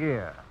pictures of the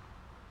year.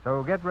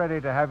 So get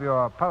ready to have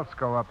your pulse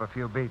go up a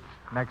few beats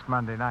next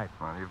Monday night.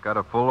 Well, you've got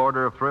a full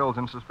order of thrills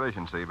and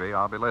suspicion, C.B.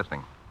 I'll be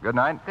listening. Good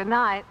night. Good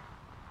night.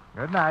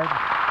 Good night.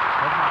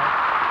 Good night.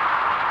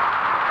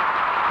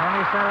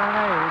 Penny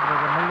Serenade with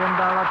 $1 million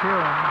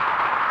tune.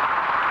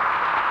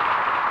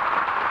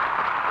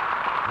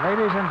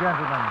 Ladies and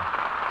gentlemen,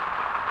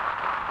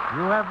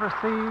 you have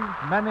received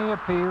many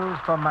appeals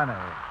for money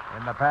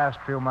in the past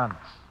few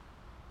months.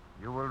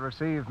 You will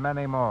receive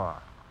many more.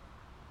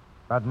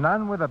 But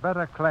none with a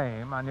better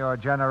claim on your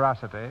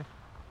generosity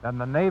than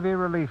the Navy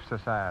Relief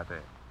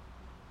Society.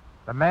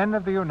 The men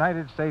of the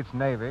United States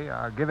Navy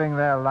are giving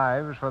their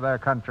lives for their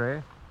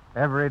country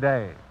every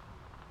day.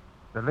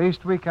 The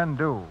least we can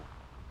do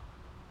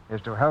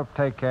is to help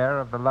take care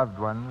of the loved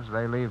ones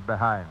they leave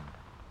behind.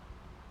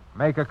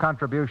 Make a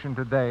contribution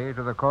today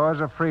to the cause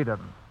of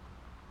freedom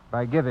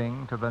by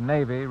giving to the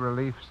Navy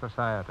Relief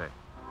Society.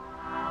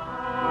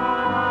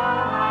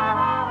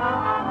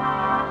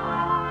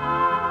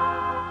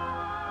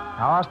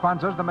 Our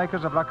sponsors, the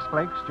makers of Lux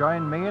Flakes,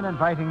 join me in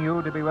inviting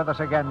you to be with us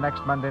again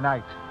next Monday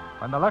night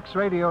when the Lux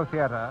Radio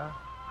Theater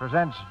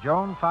presents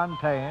Joan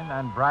Fontaine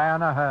and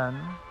Brian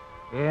Ahern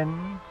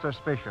in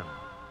Suspicion.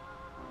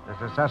 This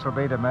is Cecil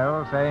B.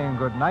 DeMille saying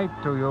good night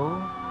to you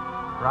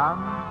from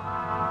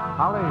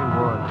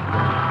Hollywood.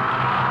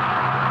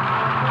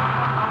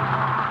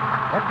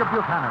 Edgar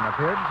Buchanan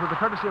appeared through the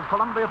courtesy of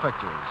Columbia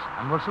Pictures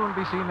and will soon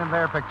be seen in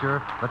their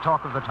picture, The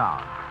Talk of the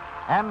Town.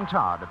 Ann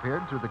Todd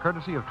appeared through the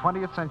courtesy of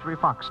 20th Century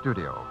Fox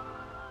Studio.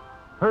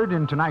 Heard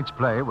in tonight's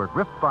play were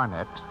Griff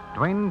Barnett,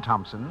 Dwayne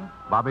Thompson,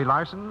 Bobby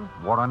Larson,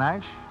 Warren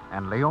Ash,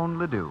 and Leon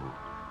Ledoux.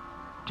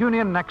 Tune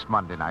in next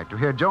Monday night to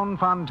hear Joan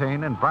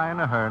Fontaine and Brian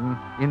Ahern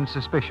in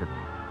Suspicion.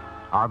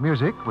 Our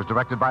music was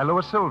directed by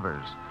Louis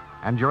Silvers,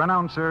 and your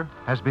announcer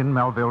has been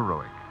Melville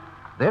Ruick.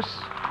 This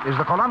is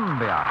the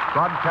Columbia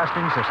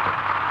Broadcasting System.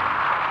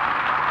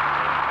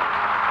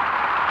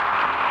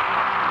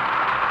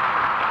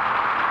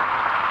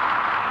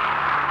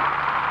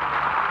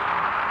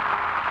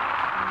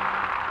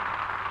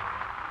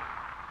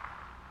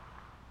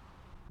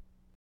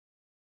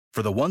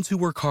 For the ones who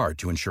work hard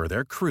to ensure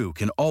their crew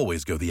can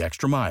always go the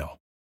extra mile,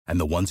 and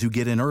the ones who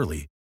get in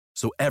early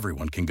so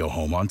everyone can go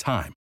home on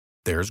time,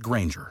 there's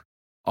Grainger,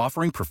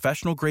 offering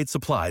professional-grade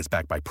supplies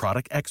backed by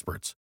product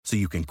experts so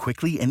you can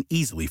quickly and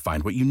easily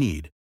find what you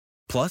need.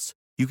 Plus,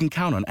 you can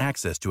count on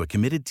access to a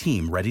committed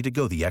team ready to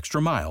go the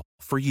extra mile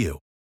for you.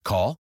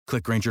 Call,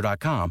 click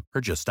Grainger.com,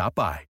 or just stop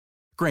by.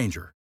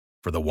 Grainger,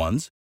 for the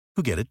ones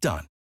who get it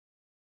done.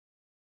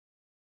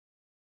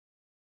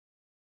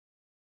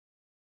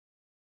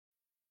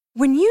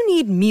 When you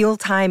need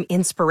mealtime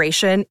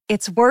inspiration,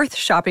 it's worth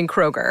shopping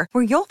Kroger,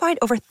 where you'll find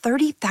over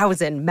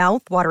 30,000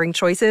 mouth-watering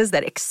choices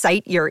that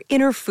excite your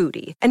inner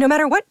foodie. And no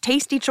matter what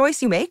tasty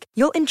choice you make,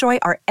 you'll enjoy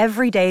our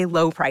everyday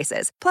low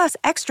prices, plus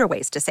extra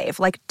ways to save,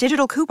 like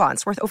digital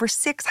coupons worth over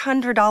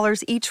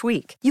 $600 each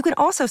week. You can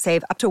also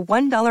save up to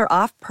 $1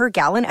 off per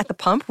gallon at the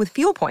pump with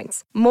fuel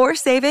points. More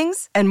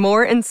savings and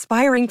more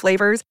inspiring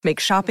flavors make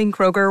shopping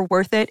Kroger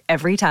worth it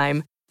every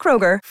time.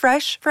 Kroger,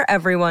 fresh for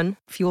everyone.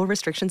 Fuel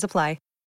restrictions apply.